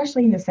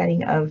 especially in the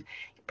setting of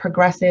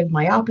progressive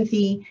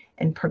myopathy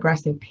and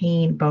progressive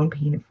pain, bone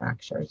pain, and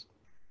fractures.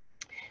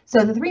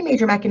 So the 3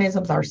 major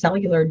mechanisms are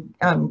cellular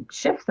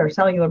shifts or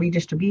cellular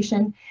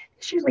redistribution.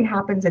 This usually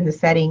happens in the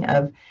setting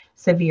of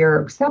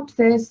severe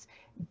sepsis,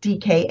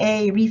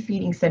 DKA,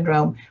 refeeding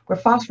syndrome, where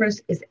phosphorus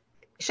is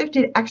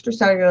shifted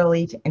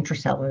extracellularly to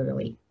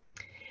intracellularly.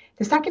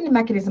 The second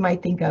mechanism I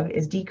think of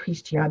is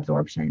decreased GI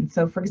absorption.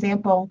 So for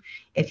example,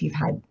 if you've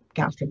had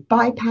gastric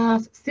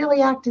bypass,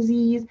 celiac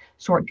disease,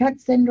 short gut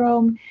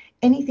syndrome,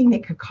 anything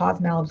that could cause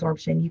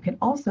malabsorption, you can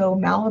also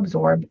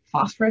malabsorb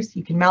phosphorus,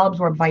 you can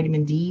malabsorb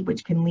vitamin D,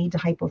 which can lead to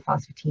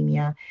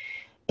hypophosphatemia.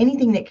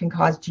 Anything that can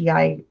cause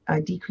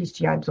decreased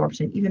GI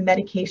absorption, even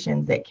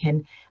medications that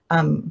can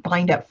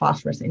bind up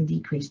phosphorus and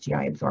decrease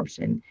GI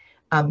absorption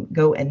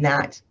go in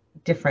that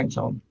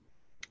differential.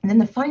 And then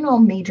the final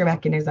major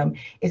mechanism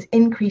is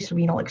increased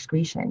renal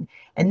excretion.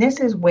 And this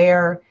is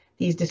where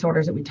these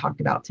disorders that we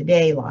talked about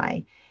today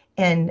lie.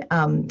 And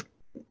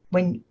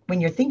when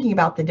you're thinking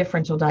about the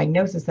differential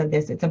diagnosis of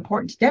this, it's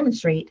important to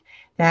demonstrate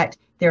that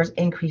there's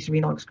increased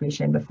renal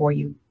excretion before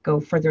you go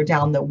further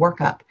down the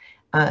workup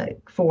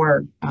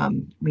for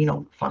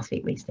renal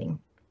phosphate wasting.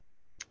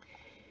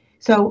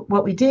 So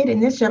what we did in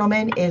this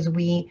gentleman is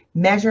we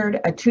measured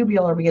a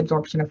tubular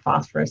reabsorption of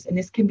phosphorus, and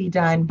this can be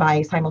done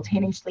by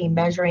simultaneously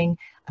measuring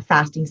a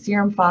fasting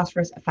serum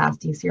phosphorus, a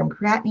fasting serum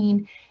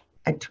creatinine,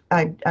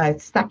 a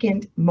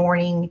second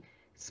morning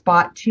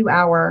spot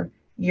 2-hour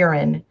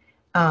urine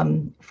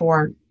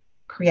for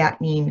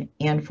creatinine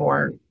and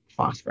for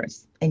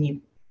phosphorus. And you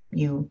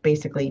you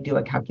basically do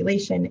a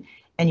calculation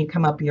and you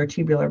come up with your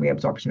tubular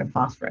reabsorption of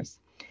phosphorus.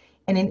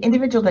 In an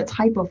individual that's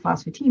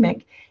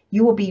hypophosphatemic,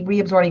 you will be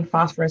reabsorbing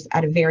phosphorus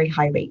at a very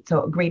high rate.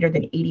 So greater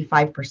than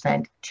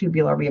 85%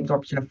 tubular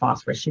reabsorption of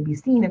phosphorus should be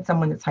seen in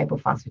someone that's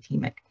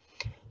hypophosphatemic.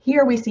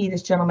 Here we see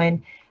this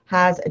gentleman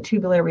has a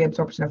tubular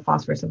reabsorption of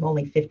phosphorus of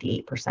only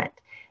 58%.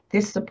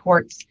 This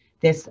supports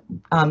this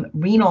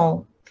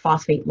renal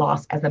phosphate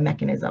loss as a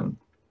mechanism.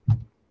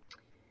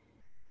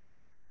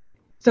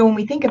 So when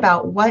we think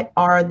about what's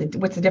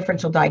the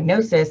differential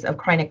diagnosis of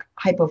chronic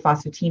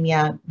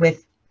hypophosphatemia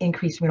with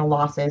increased renal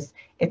losses,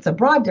 it's a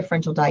broad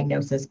differential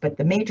diagnosis, but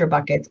the major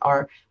buckets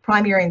are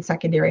primary and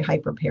secondary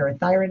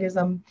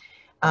hyperparathyroidism,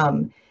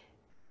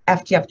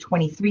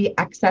 FGF23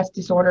 excess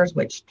disorders,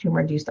 which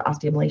tumor-induced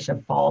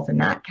osteomalacia falls in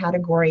that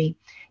category,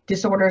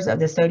 disorders of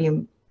the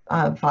sodium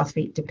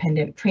phosphate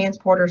dependent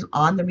transporters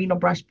on the renal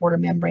brush border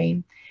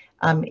membrane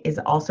is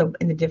also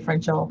in the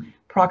differential,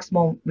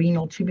 proximal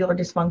renal tubular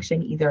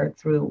dysfunction, either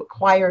through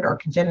acquired or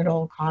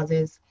congenital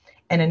causes,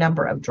 and a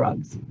number of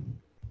drugs.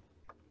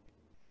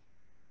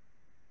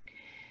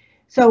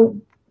 So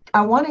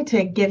I wanted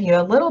to give you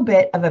a little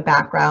bit of a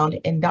background,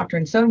 and Dr.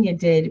 Insomnia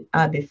did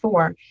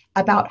before,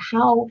 about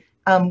how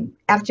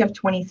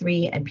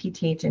FGF23 and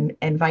PTH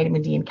and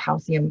vitamin D and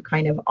calcium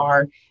kind of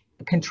are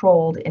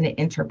controlled in an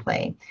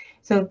interplay.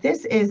 So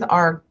this is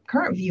our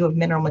current view of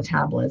mineral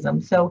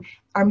metabolism. So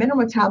our mineral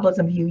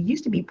metabolism view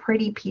used to be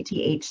pretty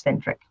PTH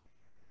centric,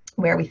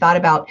 where we thought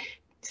about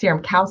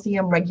serum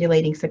calcium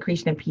regulating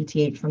secretion of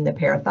PTH from the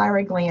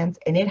parathyroid glands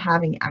and it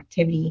having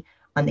activity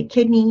on the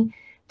kidney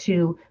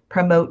to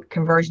promote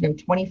conversion of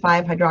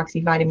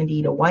 25-hydroxyvitamin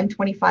D to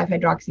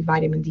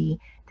 1,25-hydroxyvitamin D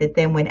that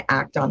then would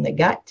act on the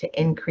gut to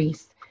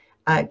increase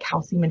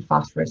calcium and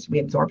phosphorus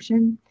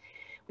reabsorption.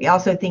 We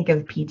also think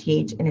of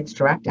PTH and its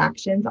direct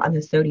actions on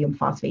the sodium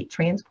phosphate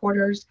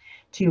transporters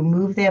to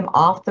move them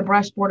off the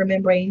brush border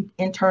membrane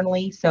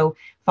internally, so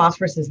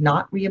phosphorus is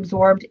not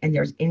reabsorbed and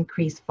there's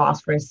increased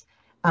phosphorus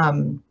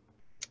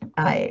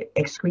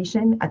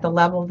excretion at the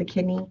level of the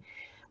kidney.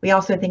 We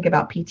also think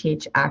about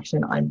PTH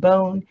action on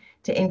bone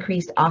to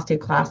increase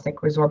osteoclastic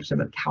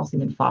resorption of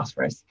calcium and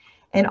phosphorus.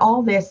 And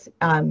all this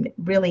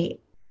really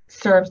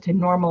serves to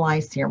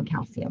normalize serum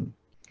calcium.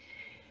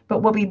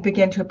 But what we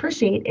begin to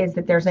appreciate is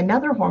that there's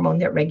another hormone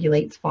that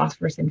regulates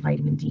phosphorus and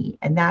vitamin D,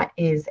 and that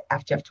is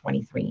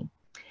FGF23.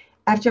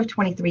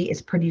 FGF23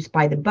 is produced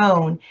by the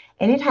bone,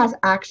 and it has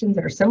actions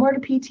that are similar to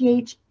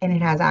PTH, and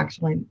it has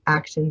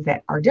actions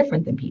that are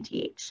different than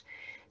PTH.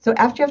 So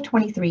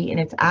FGF23 and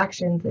its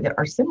actions that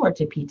are similar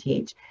to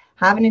PTH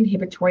have an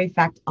inhibitory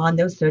effect on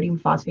those sodium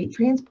phosphate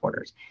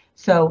transporters.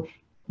 So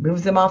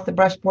moves them off the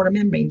brush border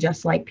membrane,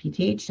 just like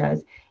PTH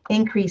does,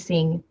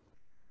 increasing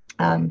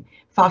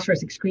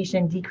phosphorus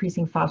excretion,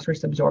 decreasing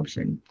phosphorus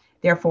absorption,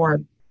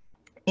 therefore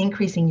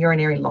increasing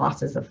urinary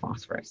losses of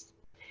phosphorus.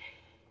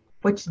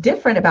 What's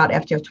different about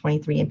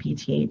FGF23 and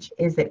PTH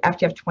is that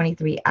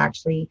FGF23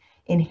 actually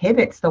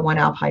inhibits the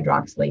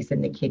 1-alpha-hydroxylase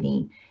in the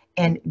kidney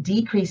and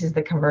decreases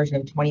the conversion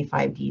of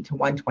 25D to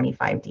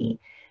 125D.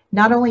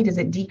 Not only does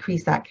it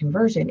decrease that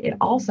conversion, it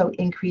also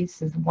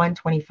increases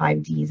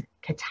 125D's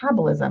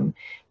catabolism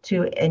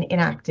to an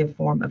inactive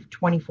form of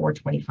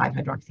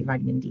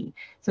 24,25-hydroxyvitamin D.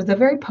 So it's a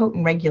very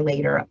potent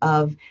regulator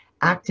of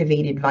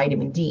activated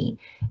vitamin D.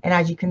 And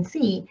as you can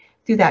see,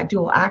 through that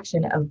dual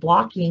action of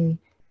blocking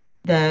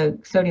the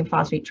sodium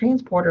phosphate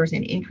transporters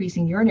and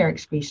increasing urinary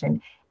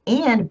excretion,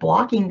 and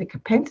blocking the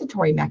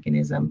compensatory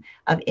mechanism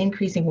of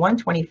increasing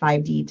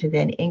 125D to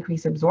then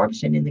increase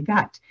absorption in the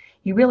gut,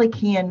 you really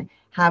can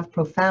have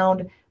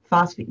profound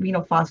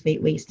renal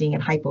phosphate wasting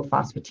and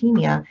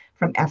hypophosphatemia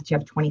from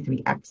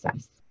FGF23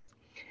 excess.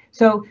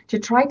 So to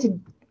try to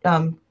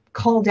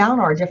call down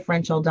our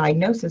differential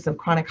diagnosis of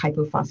chronic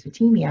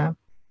hypophosphatemia,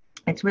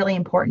 it's really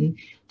important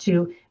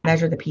to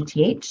measure the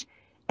PTH,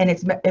 and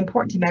it's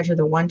important to measure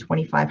the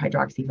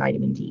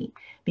 125-hydroxyvitamin D,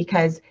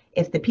 because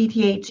if the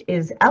PTH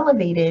is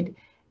elevated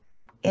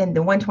and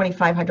the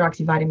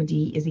 125-hydroxyvitamin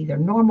D is either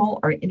normal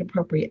or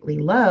inappropriately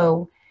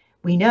low,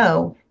 we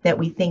know that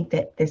we think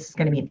that this is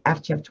going to be an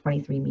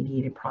FGF23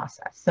 mediated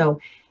process. So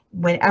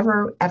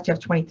whenever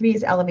FGF23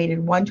 is elevated,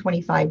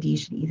 125D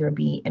should either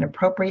be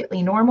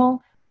inappropriately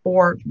normal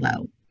or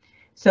low.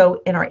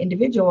 So in our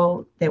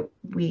individual that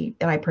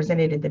I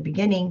presented at the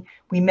beginning,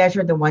 we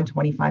measured the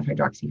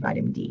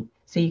 125-hydroxyvitamin D.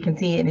 So you can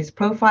see in his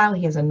profile,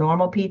 he has a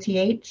normal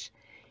PTH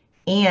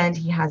and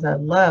he has a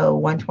low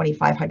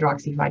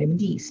 125-hydroxyvitamin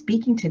D,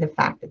 speaking to the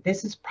fact that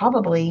this is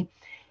probably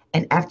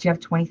an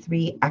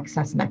FGF23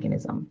 excess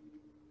mechanism.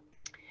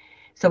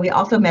 So we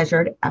also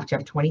measured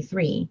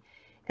FGF23,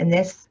 and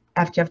this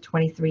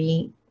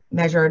FGF23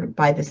 measured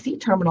by the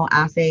C-terminal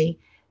assay,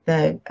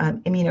 the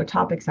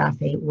immunotopics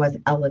assay, was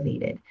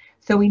elevated.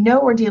 So we know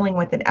we're dealing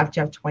with an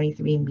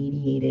FGF23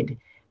 mediated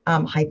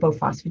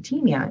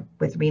hypophosphatemia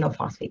with renal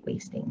phosphate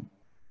wasting.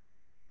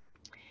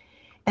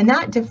 And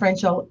that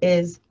differential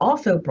is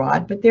also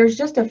broad, but there's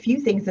just a few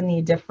things in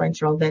the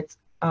differential that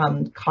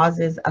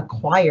causes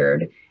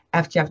acquired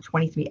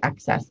FGF23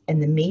 excess,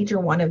 and the major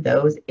one of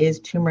those is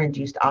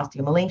tumor-induced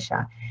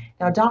osteomalacia.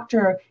 Now,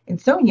 Dr.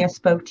 Insomnia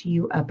spoke to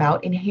you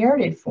about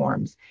inherited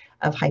forms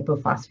of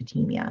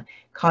hypophosphatemia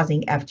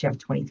causing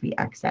FGF23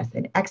 excess,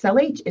 and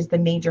XLH is the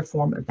major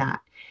form of that.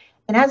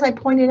 And as I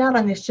pointed out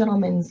on this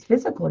gentleman's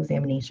physical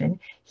examination,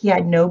 he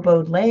had no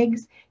bowed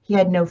legs, he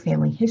had no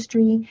family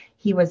history,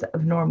 he was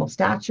of normal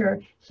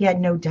stature, he had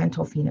no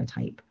dental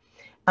phenotype,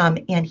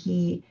 and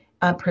he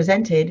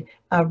presented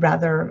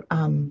rather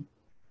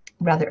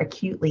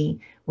acutely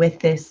with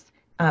this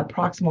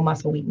proximal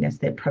muscle weakness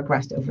that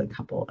progressed over a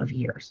couple of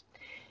years.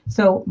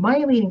 So my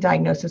leading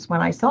diagnosis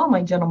when I saw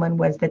my gentleman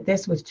was that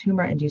this was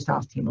tumor-induced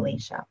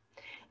osteomalacia.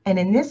 And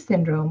in this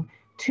syndrome,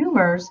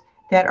 tumors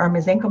that are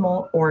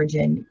mesenchymal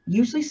origin,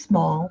 usually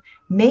small,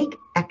 make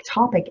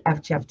ectopic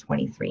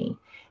FGF23.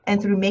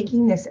 And through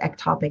making this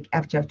ectopic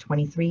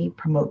FGF23,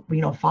 promote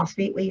renal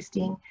phosphate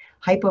wasting,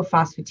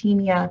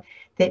 hypophosphatemia,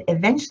 that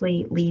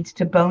eventually leads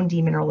to bone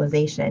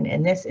demineralization.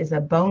 And this is a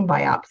bone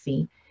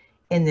biopsy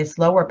in this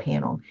lower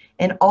panel.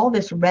 And all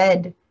this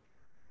red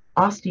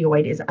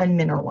osteoid is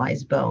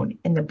unmineralized bone,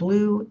 and the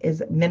blue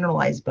is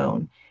mineralized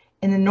bone.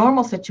 In the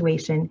normal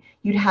situation,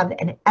 you'd have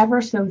an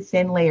ever so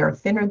thin layer,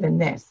 thinner than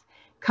this,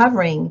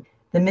 covering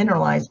the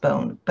mineralized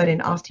bone. But in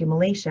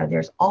osteomalacia,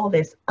 there's all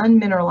this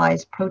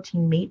unmineralized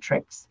protein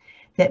matrix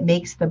that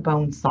makes the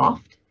bone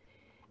soft.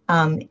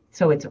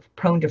 So it's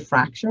prone to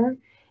fracture,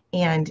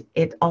 and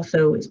it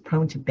also is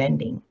prone to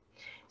bending.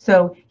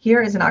 So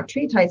here is an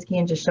octreotide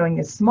scan just showing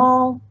this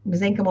small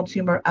mesenchymal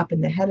tumor up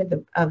in the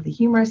head of the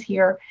humerus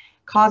here,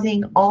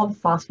 causing all the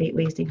phosphate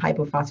wasting,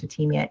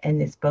 hypophosphatemia, and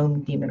this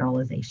bone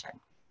demineralization.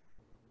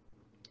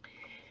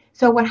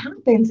 So what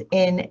happens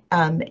in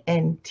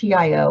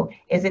TIO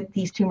is that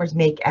these tumors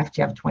make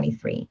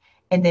FGF23,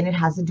 and then it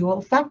has a dual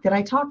effect that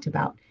I talked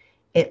about.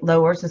 It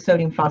lowers the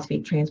sodium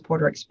phosphate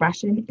transporter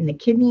expression in the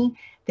kidney,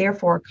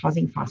 therefore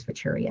causing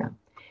phosphaturia.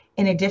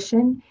 In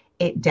addition,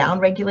 it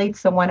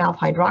downregulates the 1-alpha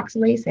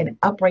hydroxylase and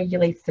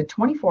upregulates the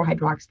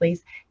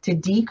 24-hydroxylase to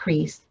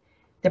decrease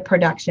the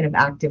production of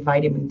active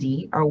vitamin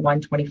D, or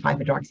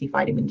 1,25-hydroxy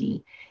vitamin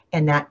D,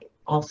 and that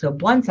also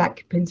blunts that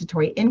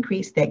compensatory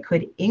increase that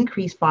could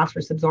increase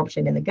phosphorus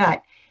absorption in the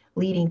gut,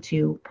 leading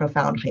to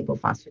profound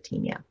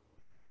hypophosphatemia.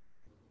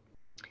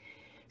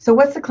 So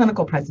what's the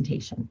clinical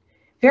presentation?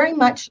 Very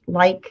much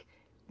like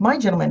my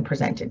gentleman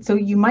presented. So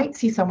you might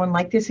see someone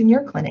like this in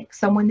your clinic,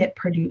 someone that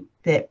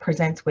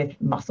presents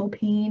with muscle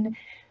pain,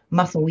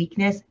 muscle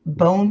weakness,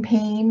 bone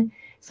pain.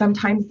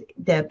 Sometimes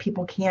the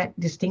people can't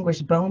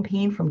distinguish bone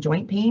pain from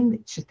joint pain.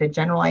 It's just a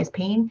generalized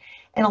pain.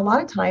 And a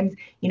lot of times,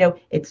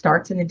 it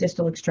starts in the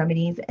distal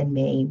extremities and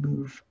may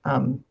move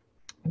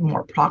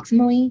more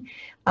proximally,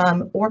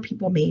 or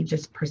people may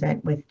just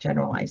present with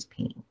generalized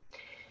pain.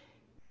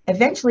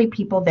 Eventually,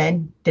 people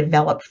then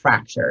develop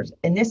fractures.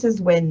 And this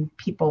is when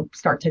people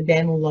start to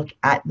then look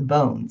at the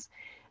bones.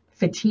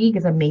 Fatigue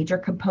is a major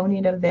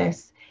component of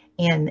this.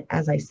 And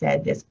as I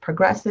said, this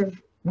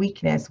progressive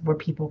weakness where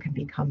people can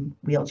become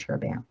wheelchair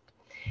bound.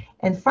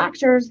 And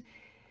fractures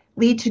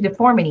lead to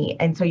deformity.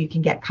 And so you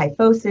can get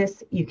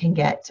kyphosis, you can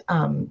get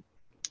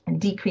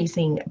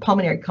decreasing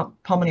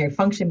pulmonary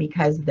function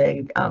because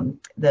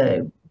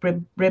the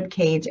rib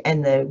cage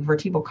and the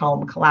vertebral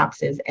column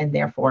collapses and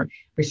therefore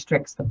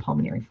restricts the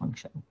pulmonary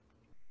function.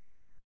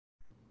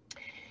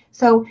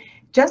 So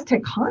just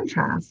to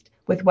contrast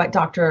with what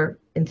Dr.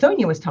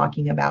 Insomnia was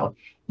talking about,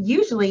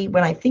 usually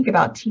when I think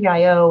about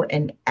TIO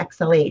and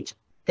XLH,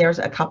 there's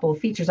a couple of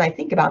features I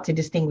think about to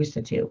distinguish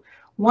the two.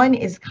 One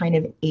is kind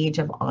of age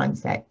of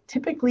onset.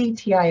 Typically,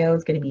 TIO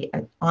is going to be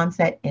an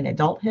onset in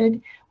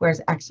adulthood,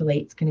 whereas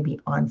XLH is going to be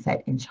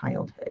onset in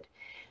childhood.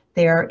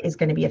 There is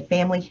going to be a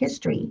family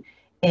history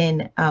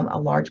in a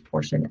large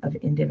portion of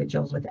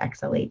individuals with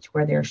XLH,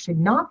 where there should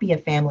not be a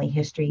family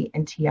history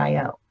in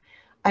TIO.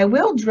 I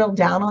will drill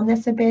down on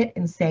this a bit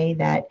and say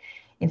that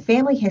in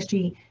family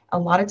history, a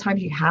lot of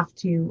times you have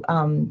to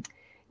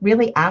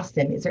really ask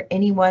them, is there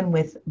anyone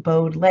with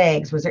bowed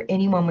legs? Was there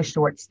anyone with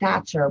short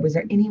stature? Was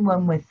there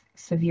anyone with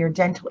severe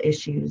dental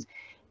issues,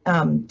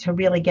 to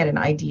really get an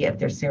idea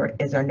if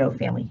is there no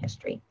family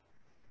history?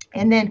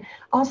 And then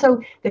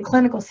also the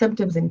clinical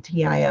symptoms in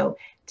TIO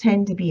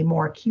tend to be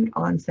more acute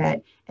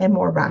onset and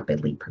more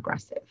rapidly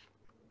progressive.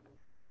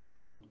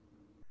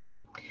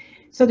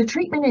 So the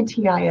treatment in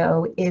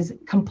TIO is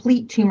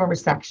complete tumor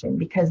resection,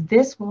 because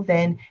this will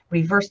then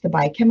reverse the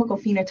biochemical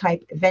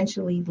phenotype,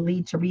 eventually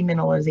lead to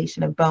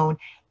remineralization of bone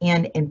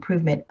and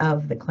improvement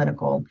of the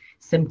clinical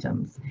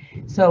symptoms.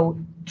 So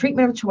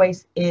treatment of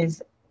choice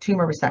is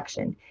tumor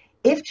resection.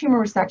 If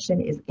tumor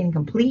resection is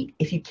incomplete,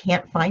 if you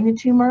can't find the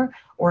tumor,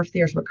 or if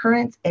there's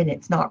recurrence and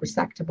it's not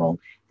resectable,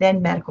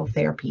 then medical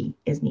therapy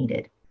is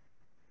needed.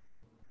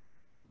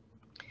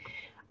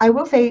 I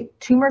will say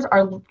tumors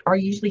are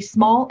usually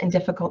small and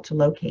difficult to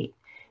locate.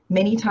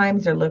 Many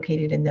times they're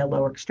located in the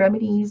lower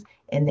extremities,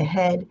 in the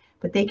head,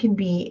 but they can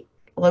be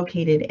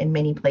located in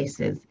many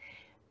places.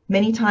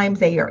 Many times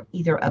they are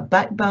either a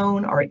butt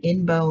bone or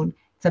in bone.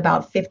 It's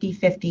about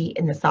 50-50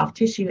 in the soft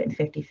tissue and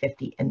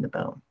 50-50 in the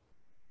bone.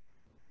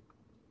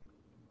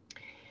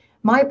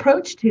 My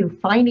approach to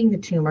finding the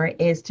tumor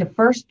is to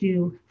first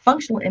do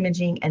functional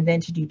imaging and then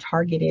to do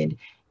targeted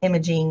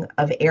imaging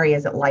of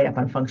areas that light up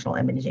on functional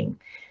imaging.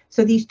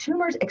 So these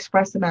tumors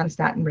express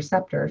somatostatin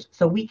receptors,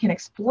 so we can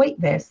exploit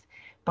this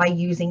by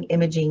using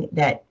imaging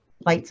that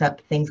lights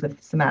up things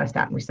with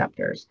somatostatin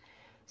receptors.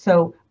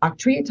 So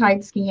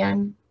octreotide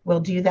scan will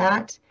do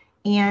that,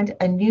 and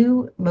a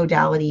new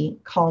modality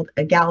called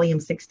a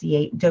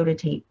gallium-68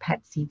 dotatate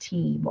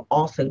PET-CT will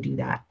also do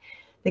that.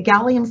 The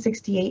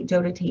gallium-68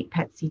 dotatate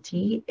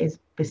PET-CT is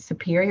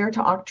superior to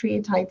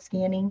octreotide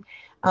scanning,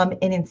 and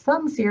in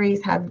some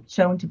series have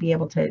shown to be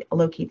able to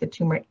locate the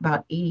tumor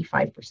about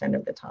 85%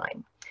 of the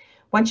time.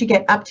 Once you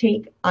get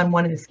uptake on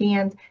one of the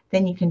scans,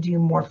 then you can do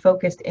more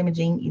focused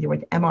imaging, either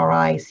with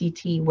MRI,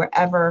 CT,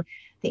 wherever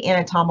the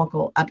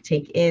anatomical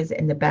uptake is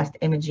and the best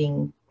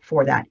imaging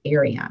for that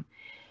area.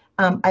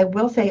 I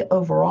will say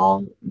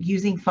overall,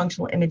 using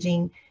functional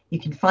imaging, you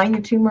can find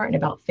the tumor in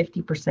about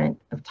 50%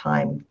 of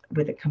time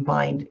with a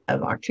combined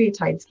of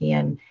octreotide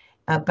scan,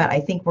 but I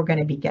think we're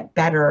going to get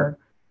better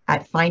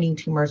at finding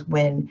tumors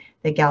when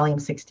the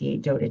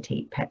gallium-68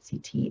 dotatate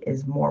PET-CT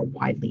is more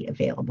widely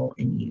available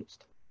and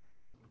used.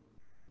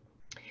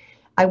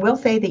 I will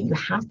say that you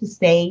have to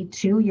say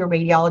to your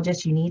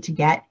radiologist, you need to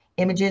get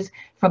images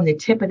from the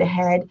tip of the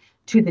head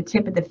to the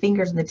tip of the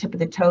fingers and the tip of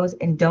the toes,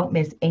 and don't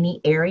miss any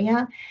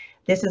area.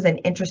 This is an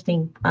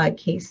interesting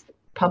case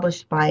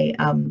published by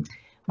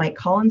Mike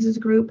Collins's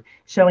group,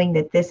 showing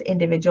that this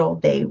individual,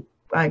 they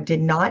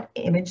did not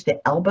image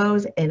the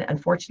elbows, and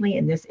unfortunately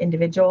in this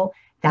individual,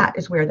 that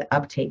is where the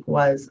uptake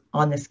was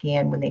on the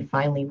scan when they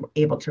finally were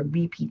able to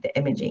repeat the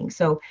imaging.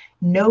 So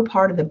no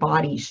part of the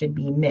body should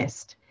be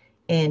missed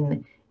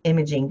in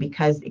imaging,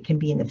 because it can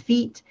be in the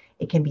feet,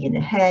 it can be in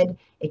the head,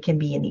 it can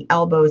be in the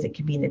elbows, it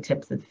can be in the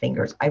tips of the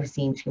fingers. I've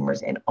seen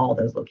tumors in all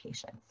those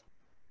locations.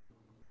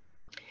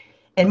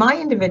 In my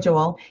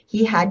individual,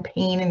 he had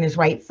pain in his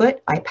right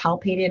foot. I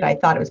palpated, I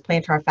thought it was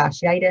plantar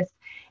fasciitis,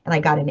 and I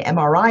got an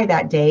MRI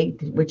that day,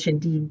 which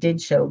indeed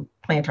did show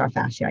plantar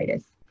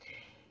fasciitis.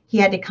 He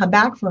had to come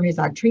back for his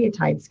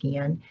octreotide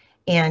scan,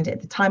 and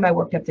at the time I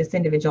worked up this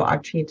individual,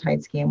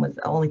 octreotide scan was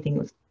the only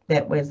thing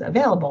that was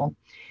available.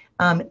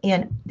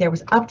 And there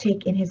was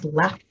uptake in his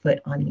left foot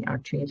on the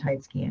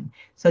octreotide scan.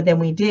 So then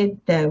we did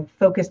the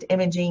focused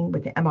imaging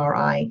with the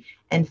MRI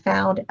and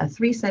found a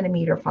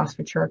 3-centimeter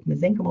phosphaturic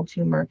mesenchymal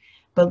tumor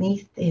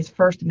beneath his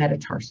first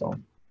metatarsal.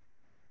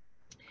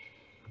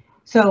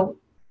 So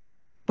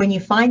when you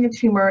find the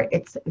tumor,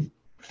 it's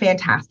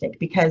fantastic,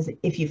 because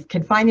if you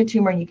can find the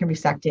tumor and you can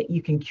resect it,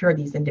 you can cure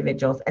these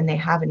individuals, and they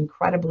have an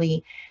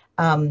incredibly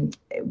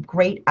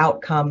great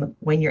outcome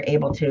when you're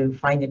able to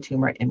find the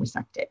tumor and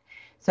resect it.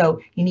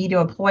 So you need to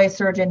employ a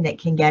surgeon that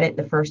can get it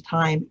the first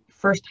time.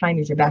 First time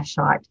is your best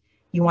shot.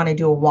 You want to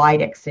do a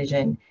wide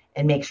excision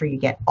and make sure you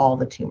get all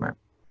the tumor.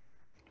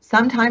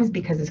 Sometimes,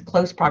 because it's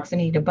close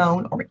proximity to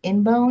bone or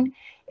in bone,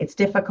 it's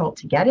difficult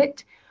to get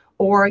it,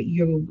 or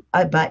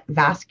but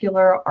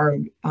vascular or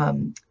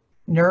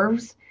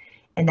nerves,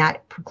 and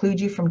that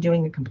precludes you from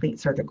doing a complete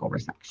surgical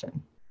resection.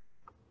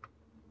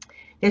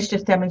 This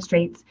just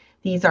demonstrates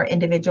these are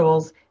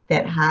individuals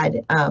that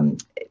had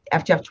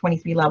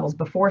FGF23 levels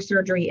before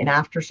surgery, and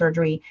after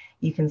surgery,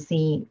 you can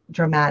see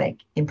dramatic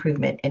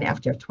improvement in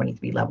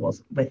FGF23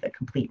 levels with a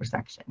complete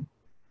resection.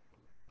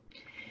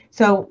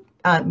 So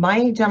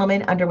my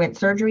gentleman underwent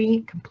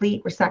surgery,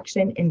 complete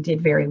resection, and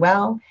did very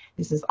well.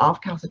 This is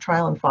off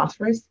calcitriol and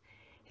phosphorus.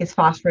 His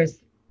phosphorus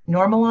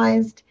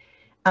normalized,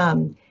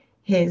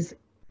 his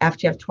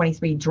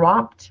FGF23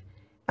 dropped,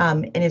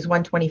 and his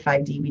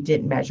 125D we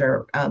didn't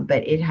measure,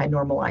 but it had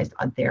normalized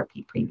on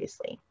therapy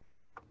previously.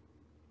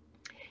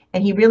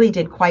 And he really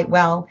did quite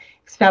well.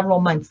 Several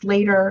months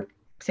later,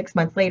 6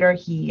 months later,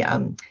 he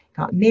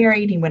got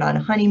married. He went on a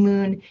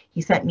honeymoon.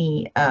 He sent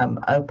me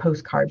a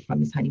postcard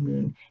from his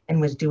honeymoon and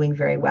was doing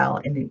very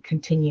well, and it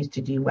continues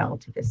to do well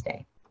to this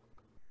day.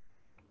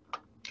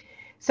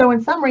 So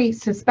in summary,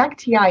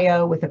 suspect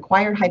TIO with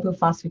acquired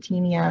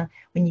hypophosphatemia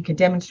when you can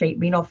demonstrate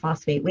renal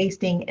phosphate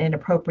wasting and an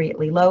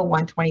appropriately low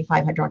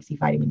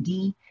 125-hydroxyvitamin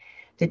D.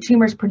 The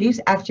tumors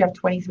produce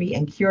FGF23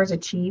 and cures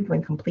achieved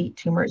when complete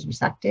tumor is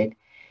resected.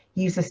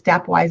 Use a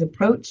stepwise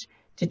approach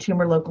to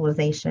tumor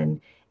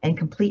localization, and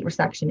complete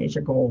resection is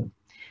your goal.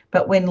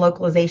 But when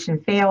localization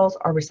fails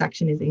or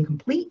resection is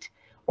incomplete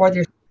or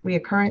there's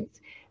reoccurrence,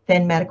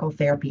 then medical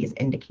therapy is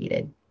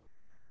indicated.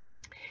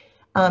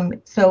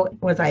 So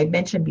as I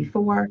mentioned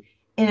before,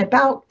 in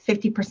about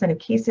 50% of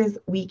cases,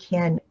 we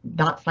can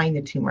not find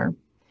the tumor.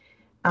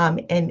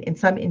 And in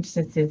some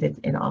instances, it's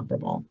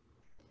inoperable.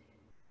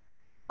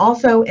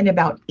 Also, in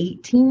about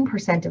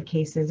 18% of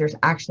cases, there's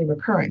actually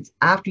recurrence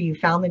after you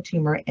found the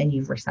tumor and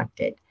you've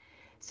resected.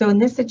 So in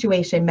this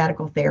situation,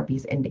 medical therapy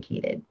is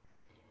indicated.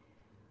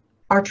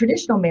 Our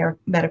traditional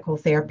medical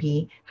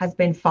therapy has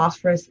been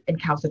phosphorus and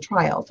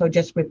calcitriol. So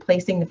just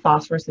replacing the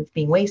phosphorus that's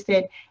being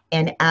wasted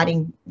and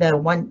adding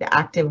the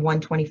active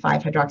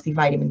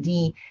 125-hydroxyvitamin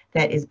D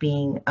that is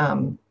being,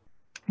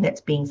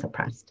 that's being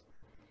suppressed.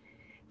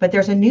 But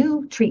there's a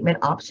new treatment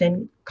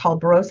option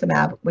called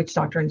Burosumab, which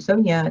Dr.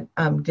 Ansonia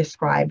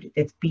described,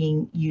 that's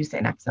being used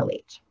in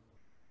XLH.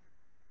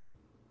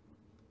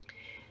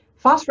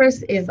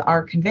 Phosphorus is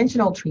our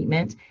conventional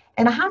treatment,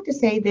 and I have to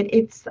say that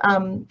it's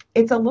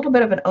a little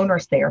bit of an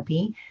onerous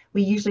therapy.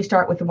 We usually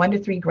start with 1 to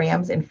 3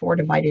 grams in 4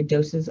 divided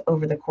doses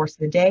over the course of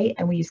the day,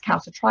 and we use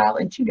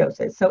calcitriol in 2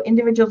 doses. So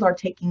individuals are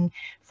taking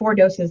 4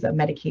 doses of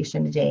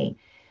medication a day.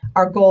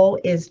 Our goal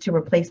is to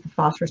replace the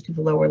phosphorus to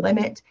the lower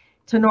limit,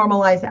 to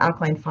normalize the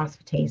alkaline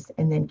phosphatase,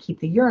 and then keep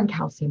the urine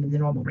calcium in the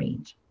normal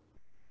range.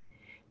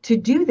 To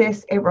do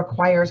this, it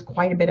requires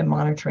quite a bit of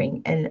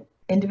monitoring, and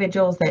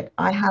individuals that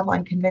I have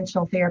on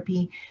conventional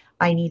therapy,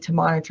 I need to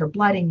monitor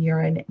blood and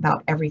urine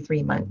about every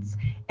 3 months.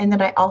 And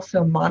then I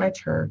also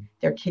monitor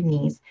their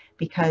kidneys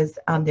because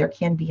there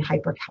can be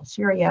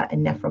hypercalciuria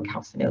and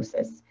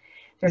nephrocalcinosis.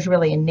 There's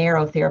really a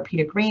narrow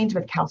therapeutic range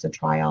with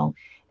calcitriol,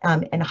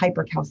 and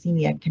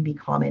hypercalcemia can be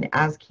common,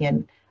 as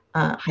can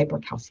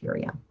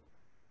hypercalciuria.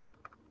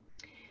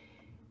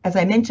 As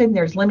I mentioned,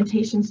 there's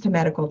limitations to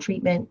medical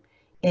treatment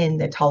in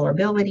the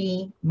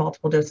tolerability,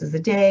 multiple doses a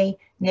day,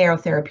 narrow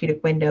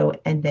therapeutic window,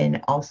 and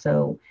then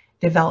also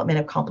development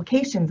of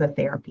complications of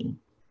therapy.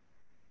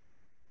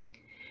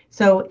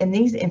 So in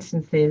these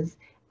instances,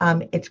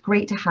 it's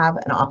great to have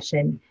an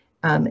option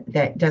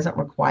that doesn't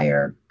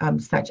require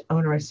such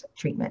onerous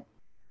treatment.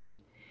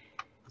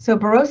 So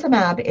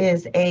Burosumab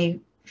is a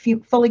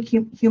fully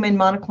human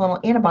monoclonal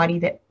antibody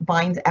that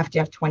binds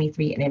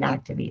FGF23 and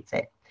inactivates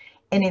it.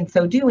 And in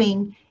so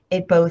doing,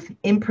 it both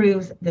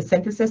improves the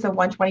synthesis of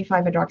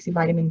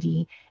 1,25-hydroxyvitamin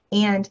D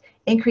and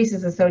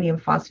increases the sodium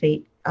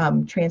phosphate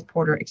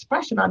transporter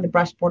expression on the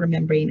brush border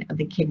membrane of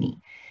the kidney.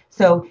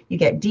 So you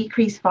get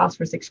decreased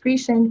phosphorus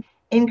excretion,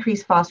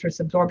 increased phosphorus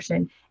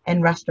absorption,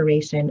 and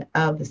restoration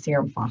of the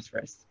serum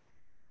phosphorus.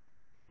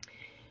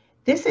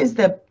 This is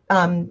the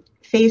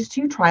phase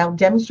 2 trial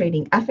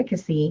demonstrating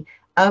efficacy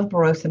of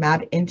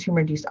Burosumab in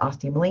tumor-induced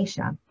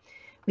osteomalacia.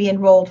 We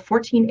enrolled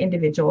 14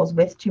 individuals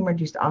with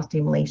tumor-induced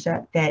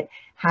osteomalacia that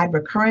had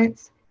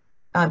recurrence,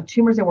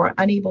 tumors that were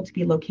unable to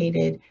be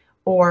located,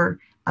 or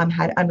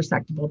had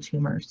unresectable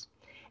tumors.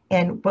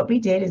 And what we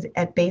did is,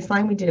 at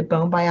baseline, we did a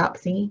bone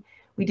biopsy.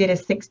 We did a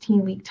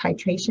 16-week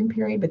titration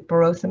period with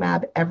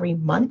Burosumab every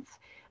month,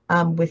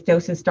 with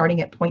doses starting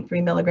at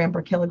 0.3 milligram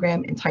per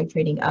kilogram and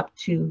titrating up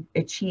to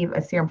achieve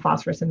a serum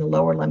phosphorus in the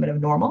lower limit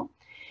of normal.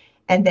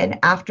 And then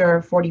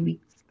after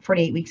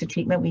 48 weeks of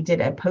treatment, we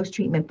did a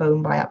post-treatment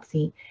bone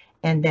biopsy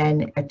and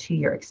then a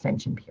 2-year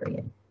extension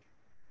period.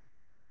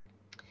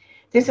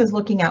 This is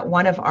looking at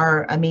one of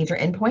our major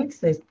endpoints,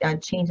 the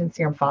change in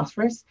serum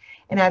phosphorus.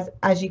 And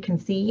as you can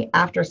see,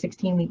 after a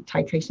 16-week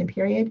titration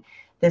period,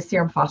 the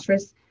serum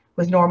phosphorus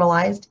was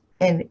normalized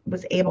and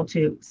was able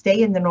to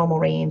stay in the normal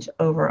range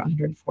over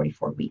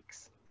 144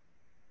 weeks.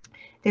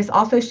 This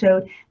also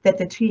showed that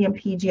the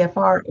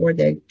TMP-GFR, or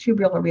the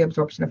tubular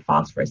reabsorption of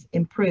phosphorus,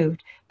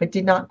 improved, but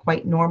did not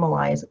quite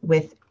normalize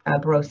with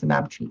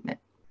Burosumab treatment.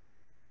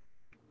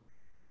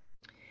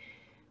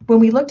 When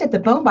we looked at the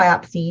bone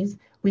biopsies,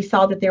 we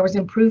saw that there was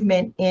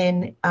improvement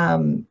in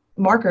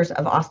markers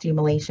of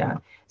osteomalacia.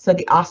 So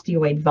the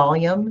osteoid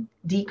volume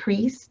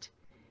decreased,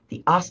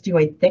 the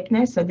osteoid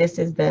thickness, so this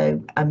is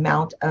the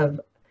amount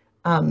of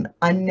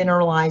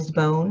unmineralized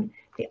bone,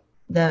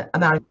 the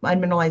amount of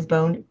unmineralized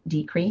bone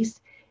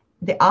decreased.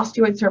 The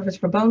osteoid surface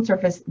for bone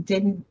surface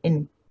did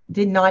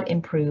not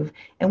improve,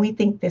 and we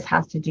think this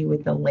has to do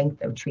with the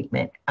length of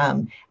treatment.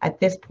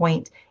 At this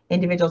point,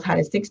 individuals had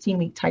a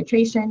 16-week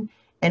titration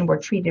and were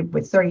treated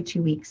with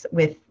 32 weeks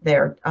with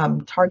their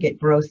target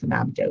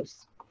Burosumab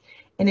dose.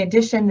 In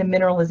addition, the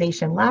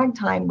mineralization lag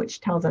time,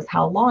 which tells us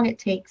how long it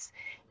takes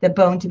the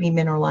bone to be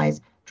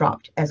mineralized,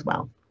 dropped as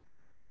well.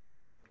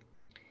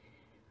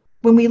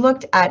 When we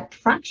looked at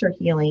fracture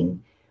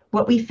healing,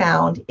 what we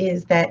found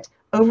is that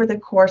over the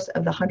course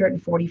of the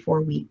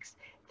 144 weeks,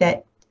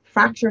 that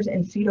fractures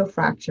and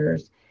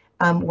pseudofractures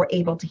were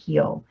able to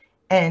heal.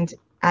 And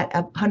at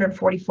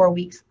 144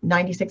 weeks,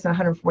 96 and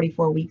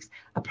 144 weeks,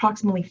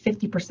 approximately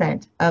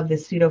 50% of the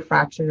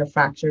pseudofractures or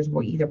fractures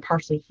were either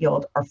partially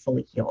healed or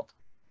fully healed.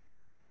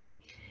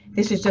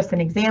 This is just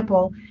an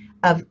example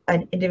of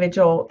an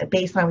individual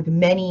baseline with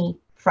many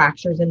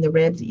fractures in the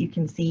ribs that you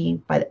can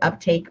see by the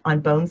uptake on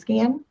bone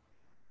scan.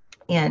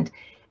 And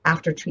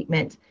after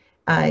treatment,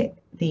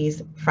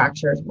 these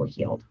fractures were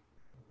healed.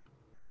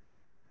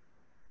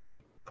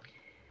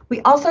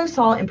 We also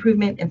saw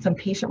improvement in some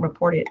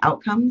patient-reported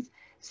outcomes.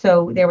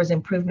 So there was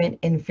improvement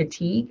in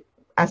fatigue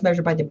as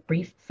measured by the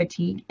brief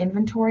fatigue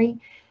inventory,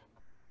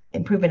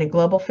 improvement in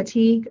global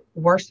fatigue,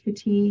 worst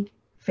fatigue,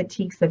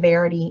 fatigue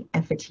severity,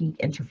 and fatigue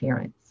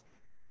interference.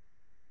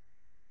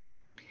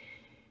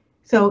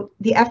 So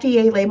the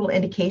FDA labeled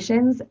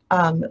indications,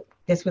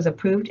 this was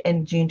approved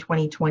in June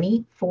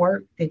 2020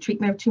 for the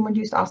treatment of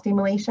tumor-induced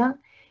osteomalacia,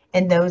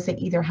 and those that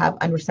either have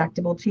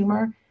unresectable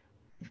tumor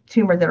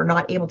that are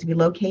not able to be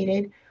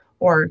located,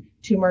 or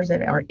tumors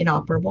that are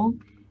inoperable.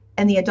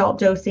 And the adult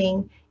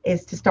dosing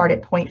is to start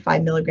at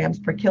 0.5 milligrams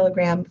per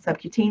kilogram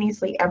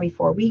subcutaneously every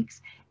 4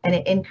 weeks, and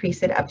it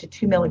increased it up to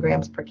 2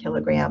 milligrams per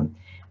kilogram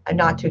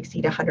not to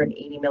exceed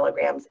 180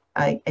 milligrams,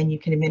 and you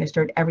can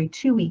administer it every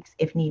 2 weeks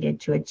if needed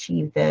to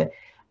achieve the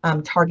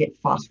target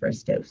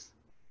phosphorus dose.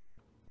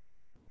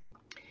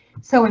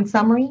 So in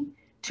summary,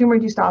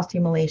 tumor-induced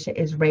osteomalacia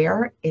is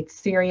rare, it's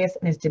serious,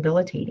 and it's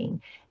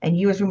debilitating. And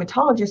you as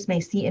rheumatologists may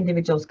see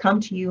individuals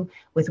come to you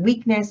with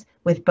weakness,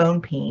 with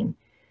bone pain.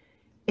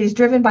 It is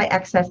driven by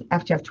excess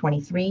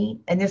FGF23,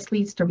 and this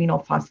leads to renal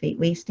phosphate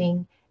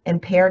wasting,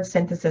 impaired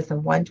synthesis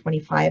of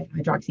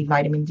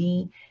 1,25-hydroxyvitamin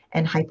D,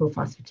 and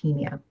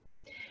hypophosphatemia.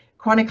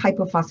 Chronic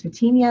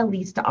hypophosphatemia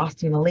leads to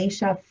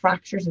osteomalacia,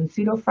 fractures and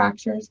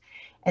pseudofractures,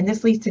 and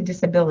this leads to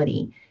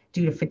disability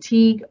due to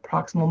fatigue,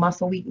 proximal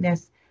muscle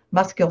weakness,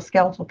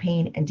 musculoskeletal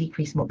pain, and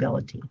decreased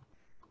mobility.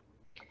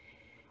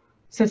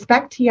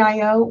 Suspect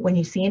TIO when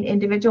you see an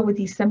individual with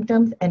these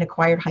symptoms and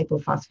acquired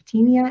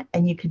hypophosphatemia,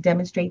 and you could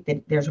demonstrate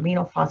that there's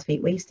renal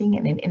phosphate wasting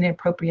and an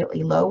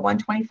inappropriately low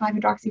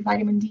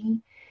 1,25-hydroxyvitamin D.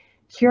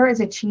 Cure is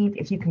achieved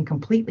if you can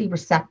completely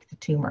resect the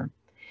tumor.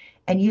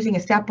 And using a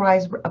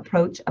stepwise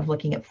approach of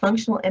looking at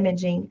functional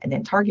imaging and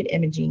then target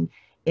imaging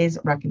is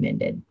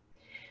recommended.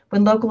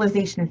 When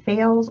localization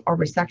fails or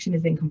resection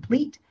is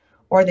incomplete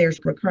or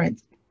there's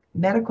recurrence,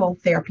 medical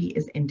therapy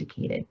is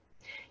indicated.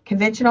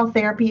 Conventional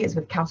therapy is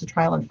with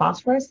calcitriol and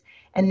phosphorus,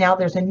 and now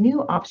there's a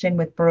new option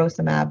with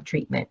burosumab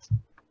treatment.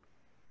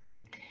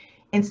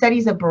 In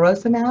studies of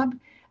burosumab,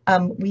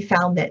 we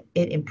found that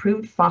it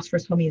improved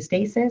phosphorus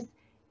homeostasis,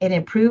 it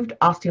improved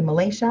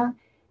osteomalacia,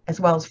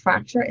 as well as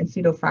fracture and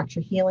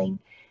pseudofracture healing,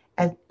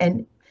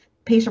 and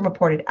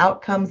patient-reported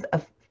outcomes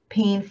of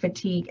pain,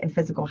 fatigue, and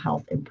physical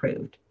health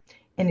improved.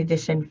 In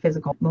addition,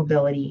 physical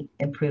mobility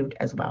improved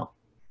as well.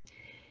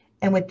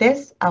 And with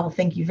this, I'll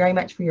thank you very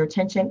much for your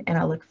attention, and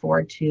I look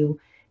forward to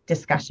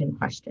discussion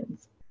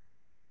questions.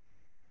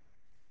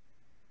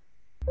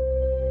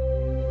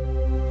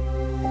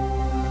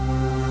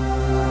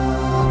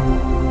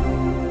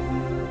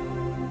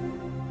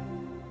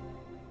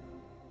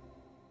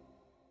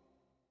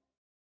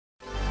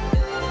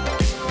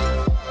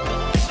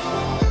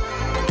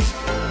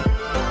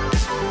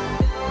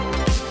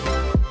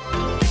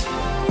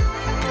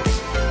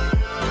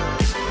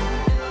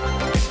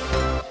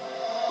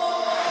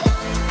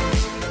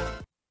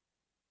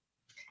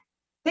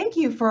 Thank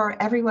you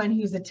for everyone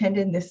who's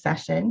attended this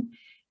session.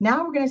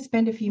 Now we're going to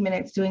spend a few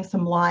minutes doing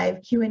some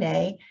live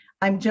Q&A.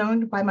 I'm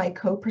joined by my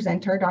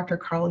co-presenter, Dr.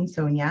 Carl and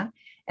Sonia,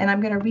 and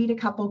I'm going to read a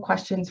couple of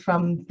questions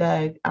from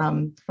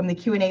the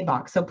Q&A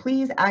box. So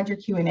please add your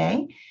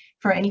Q&A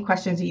for any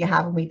questions that you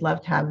have, and we'd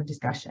love to have a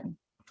discussion.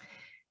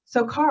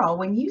 So Carl,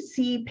 when you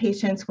see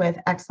patients with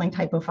X-linked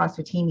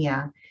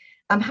hypophosphatemia,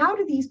 how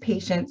do these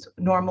patients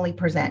normally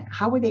present?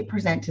 How would they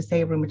present to,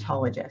 say, a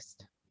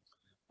rheumatologist?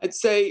 I'd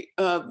say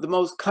the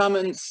most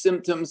common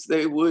symptoms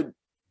they would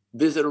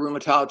visit a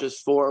rheumatologist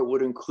for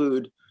would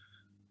include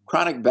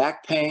chronic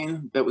back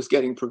pain that was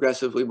getting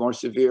progressively more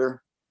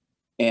severe,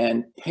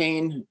 and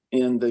pain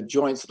in the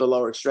joints of the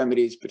lower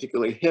extremities,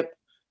 particularly hip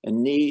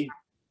and knee,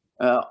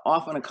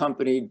 often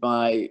accompanied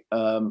by,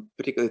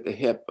 particularly at the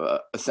hip,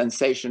 a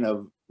sensation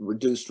of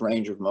reduced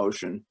range of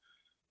motion.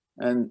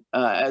 And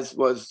as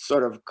was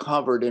sort of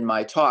covered in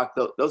my talk,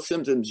 those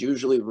symptoms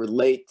usually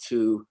relate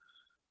to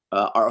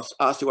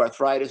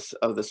osteoarthritis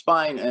of the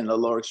spine and the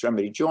lower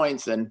extremity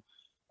joints. And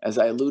as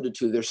I alluded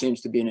to, there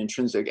seems to be an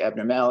intrinsic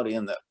abnormality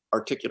in the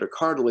articular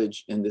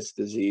cartilage in this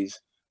disease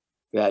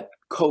that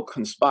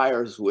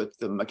co-conspires with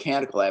the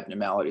mechanical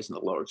abnormalities in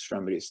the lower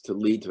extremities to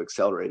lead to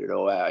accelerated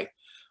OA.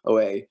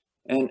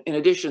 And in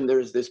addition,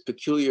 there's this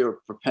peculiar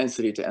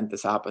propensity to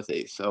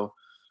enthesopathy. So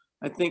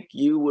I think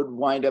you would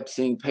wind up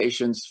seeing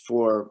patients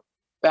for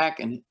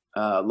back and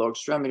lower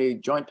extremity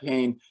joint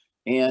pain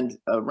and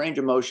a range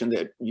of motion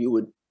that you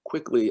would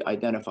quickly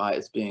identify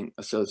as being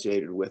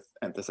associated with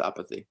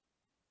enthesopathy.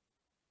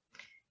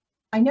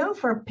 I know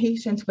for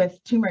patients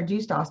with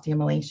tumor-induced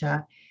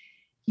osteomalacia,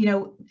 you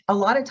know, a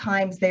lot of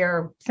times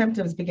their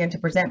symptoms begin to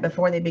present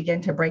before they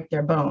begin to break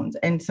their bones.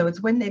 And so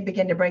it's when they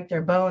begin to break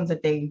their bones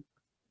that they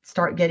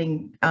start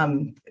getting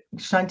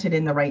shunted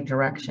in the right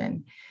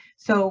direction.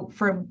 So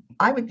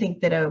I would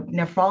think that a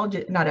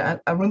nephrologist, not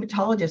a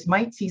rheumatologist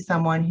might see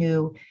someone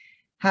who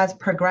has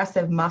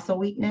progressive muscle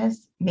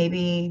weakness.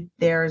 Maybe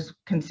there's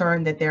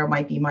concern that there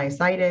might be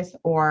myositis,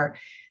 or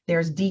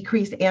there's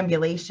decreased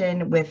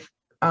ambulation with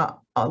a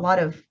lot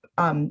of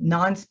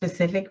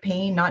non-specific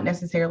pain, not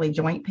necessarily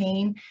joint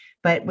pain,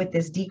 but with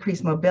this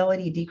decreased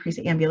mobility, decreased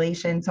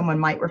ambulation. Someone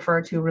might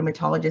refer to a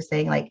rheumatologist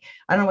saying, like,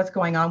 I don't know what's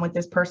going on with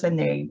this person.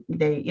 They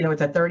you know,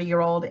 it's a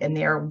 30-year-old and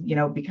they're, you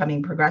know,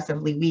 becoming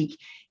progressively weak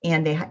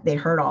and they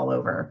hurt all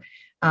over.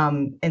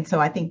 And so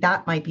I think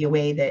that might be a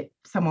way that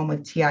someone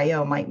with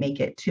TIO might make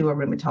it to a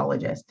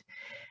rheumatologist.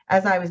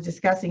 As I was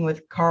discussing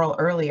with Carl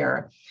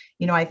earlier,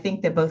 you know, I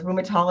think that both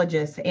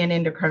rheumatologists and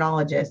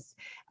endocrinologists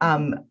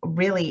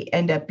really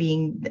end up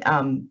being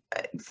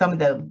some of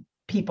the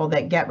people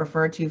that get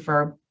referred to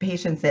for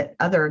patients that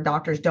other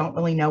doctors don't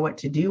really know what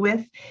to do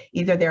with,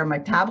 either their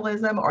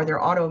metabolism or their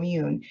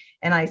autoimmune.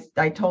 And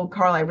I told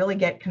Carl, I really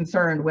get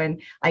concerned when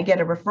I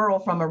get a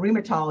referral from a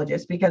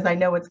rheumatologist because I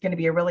know it's going to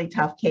be a really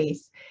tough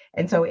case.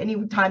 And so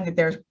anytime that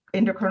there's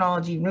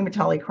endocrinology,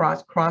 rheumatology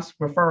cross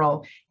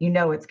referral, you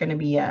know it's going to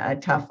be a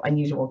tough,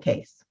 unusual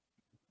case.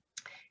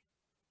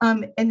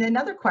 And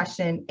another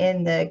question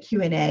in the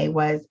Q&A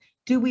was,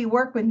 do we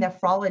work with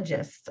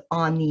nephrologists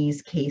on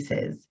these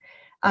cases?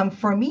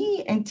 For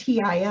me and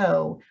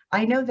TIO,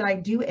 I know that I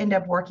do end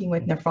up working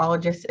with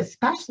nephrologists,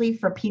 especially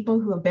for people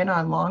who have been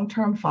on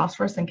long-term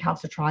phosphorus and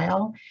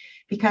calcitriol,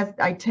 because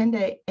I tend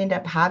to end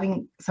up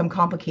having some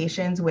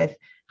complications with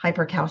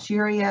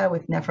hypercalciuria,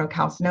 with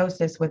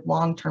nephrocalcinosis, with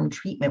long-term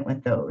treatment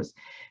with those.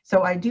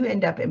 So I do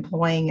end up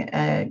employing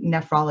a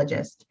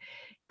nephrologist.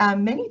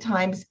 Many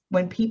times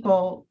when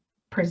people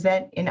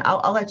present, and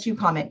I'll let you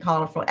comment,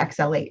 Carl, for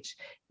XLH.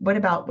 What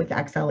about with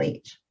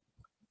XLH?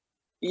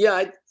 Yeah,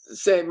 I'd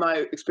say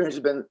my experience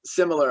has been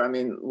similar. I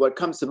mean, what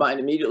comes to mind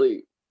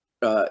immediately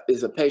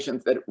is a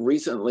patient that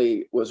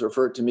recently was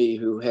referred to me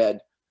who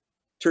had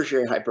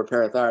tertiary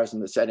hyperparathyroidism in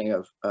the setting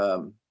of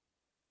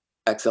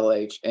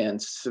XLH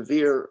and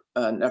severe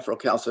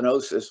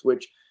nephrocalcinosis,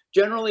 which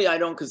generally I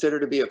don't consider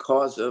to be a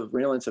cause of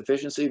renal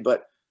insufficiency,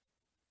 but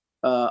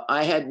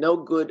I had no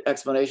good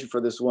explanation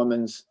for this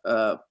woman's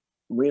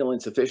renal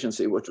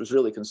insufficiency, which was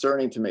really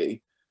concerning to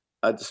me,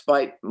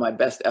 despite my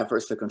best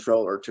efforts to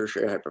control her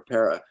tertiary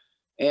hyperpara.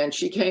 And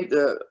she came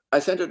to, I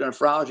sent her to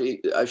nephrology.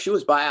 She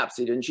was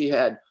biopsied and she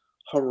had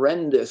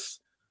horrendous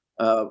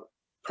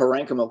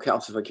parenchymal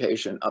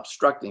calcification,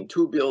 obstructing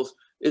tubules.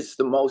 It's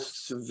the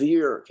most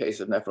severe case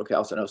of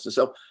nephrocalcinosis.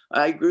 So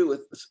I agree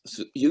with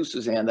you,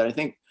 Suzanne, that I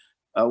think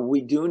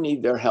we do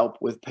need their help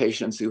with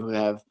patients who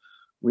have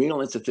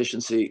renal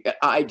insufficiency.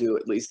 I do,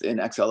 at least in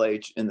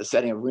XLH, in the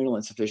setting of renal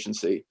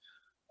insufficiency,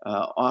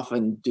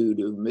 often due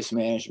to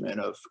mismanagement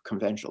of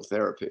conventional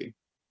therapy.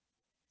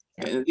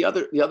 And the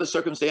other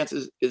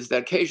circumstances is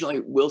that occasionally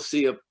we'll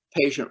see a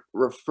patient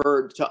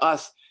referred to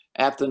us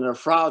after the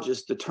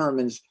nephrologist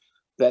determines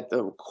that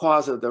the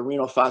cause of the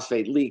renal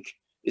phosphate leak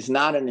is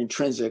not an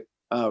intrinsic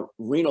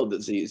renal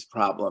disease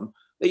problem.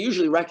 They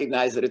usually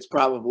recognize that it's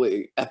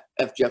probably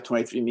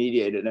FGF23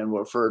 mediated and will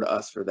refer to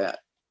us for that.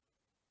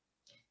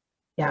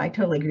 Yeah, I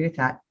totally agree with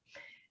that.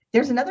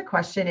 There's another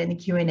question in the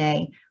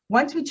Q&A.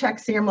 Once we check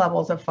serum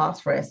levels of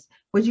phosphorus,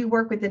 would you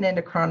work with an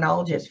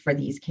endocrinologist for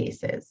these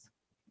cases?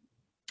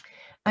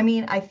 I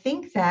mean, I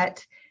think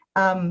that,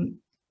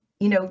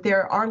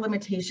 there are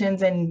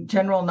limitations in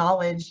general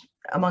knowledge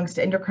amongst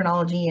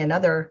endocrinology and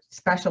other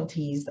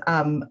specialties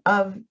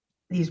of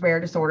these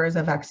rare disorders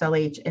of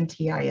XLH and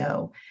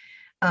TIO.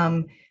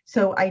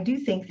 So I do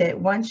think that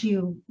once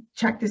you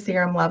check the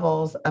serum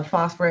levels of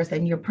phosphorus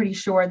and you're pretty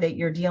sure that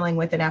you're dealing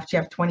with an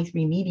FGF23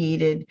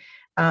 mediated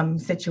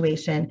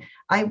situation,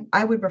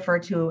 I would refer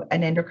to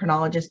an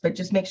endocrinologist, but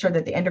just make sure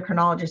that the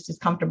endocrinologist is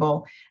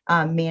comfortable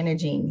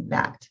managing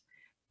that.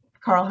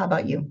 Carl, how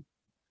about you?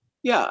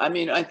 Yeah, I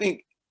mean, I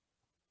think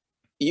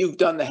you've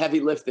done the heavy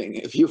lifting.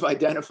 If you've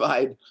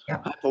identified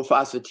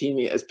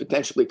hypophosphatemia as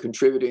potentially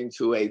contributing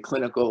to a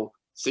clinical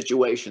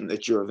situation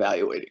that you're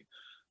evaluating.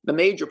 The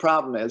major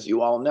problem, as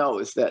you all know,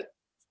 is that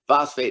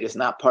phosphate is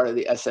not part of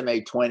the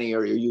SMA-20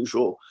 or your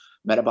usual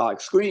metabolic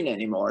screen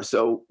anymore.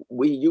 So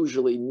we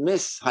usually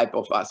miss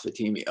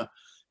hypophosphatemia.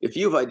 If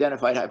you've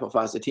identified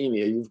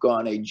hypophosphatemia, you've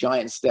gone a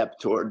giant step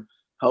toward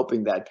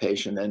helping that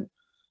patient. And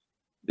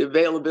the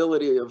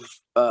availability of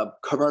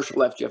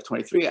commercial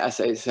FGF23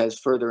 assays has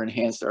further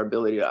enhanced our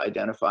ability to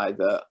identify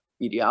the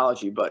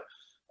etiology. But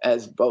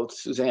as both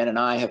Suzanne and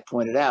I have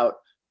pointed out,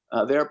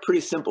 there are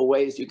pretty simple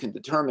ways you can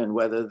determine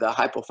whether the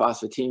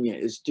hypophosphatemia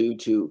is due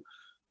to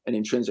an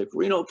intrinsic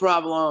renal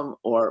problem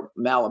or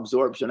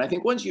malabsorption. I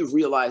think once you've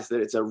realized that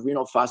it's a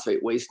renal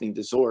phosphate wasting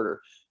disorder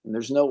and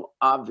there's no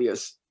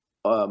obvious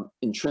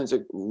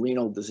intrinsic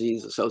renal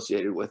disease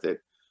associated with it,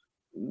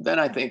 then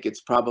I think it's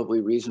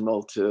probably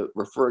reasonable to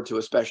refer to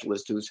a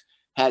specialist who's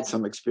had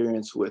some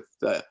experience with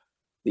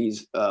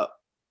these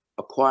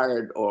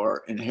acquired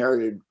or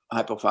inherited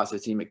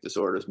hypophosphatemic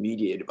disorders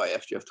mediated by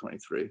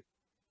FGF23.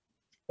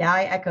 Yeah,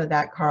 I echo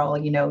that,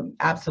 Carl.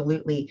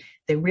 Absolutely.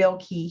 The real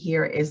key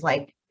here is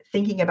like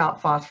thinking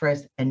about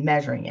phosphorus and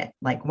measuring it.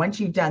 Like once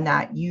you've done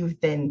that, you've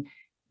then,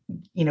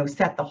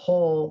 set the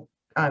whole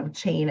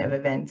chain of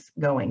events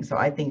going. So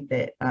I think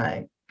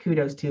that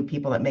kudos to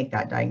people that make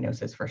that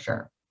diagnosis for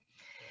sure.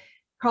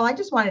 Carl, I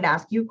just wanted to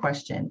ask you a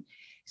question.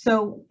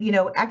 So,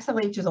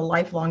 XLH is a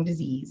lifelong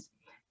disease.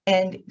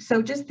 And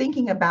so just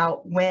thinking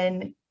about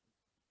when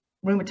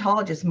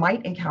rheumatologists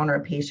might encounter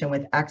a patient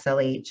with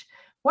XLH,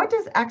 what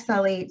does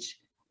XLH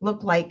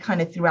look like kind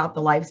of throughout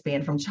the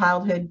lifespan from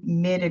childhood,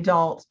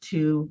 mid-adult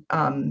to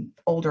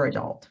older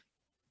adult?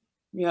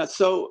 Yeah,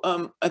 so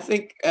I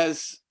think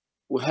as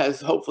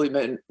has hopefully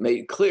been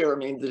made clear, I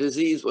mean, the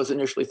disease was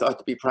initially thought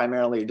to be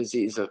primarily a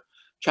disease of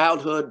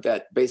childhood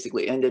that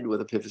basically ended with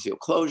epiphyseal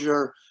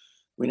closure.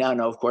 We now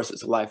know, of course,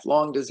 it's a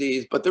lifelong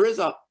disease, but there is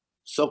a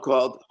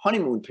so-called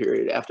honeymoon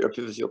period after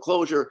epiphyseal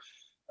closure.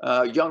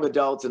 young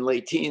adults and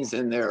late teens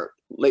in their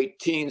late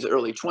teens,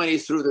 early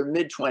 20s through their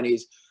mid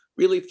 20s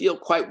really feel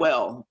quite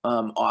well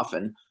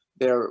often.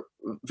 They're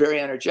very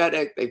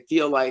energetic. They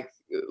feel like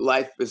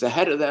life is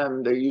ahead of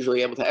them. They're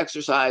usually able to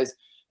exercise.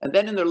 And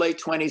then in their late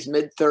 20s,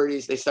 mid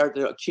 30s, they start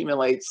to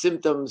accumulate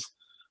symptoms.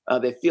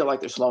 They feel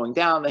like they're slowing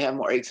down. They have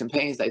more aches and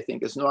pains they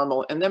think is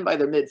normal. And then by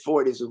their mid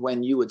 40s is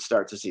when you would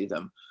start to see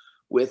them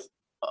with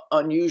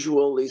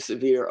unusually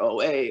severe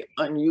OA,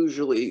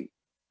 unusually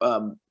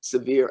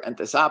severe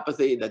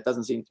enthesopathy that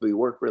doesn't seem to be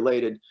work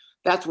related.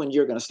 That's when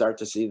you're going to start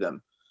to see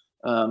them.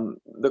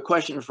 The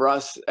question for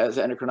us as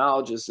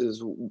endocrinologists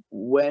is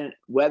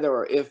whether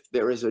or if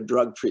there is a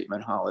drug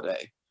treatment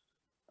holiday.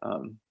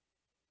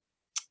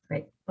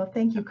 Great. Well,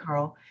 thank you,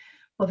 Carl.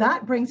 Well,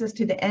 that brings us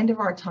to the end of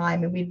our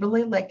time, and we'd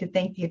really like to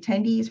thank the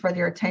attendees for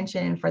their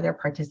attention and for their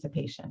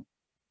participation.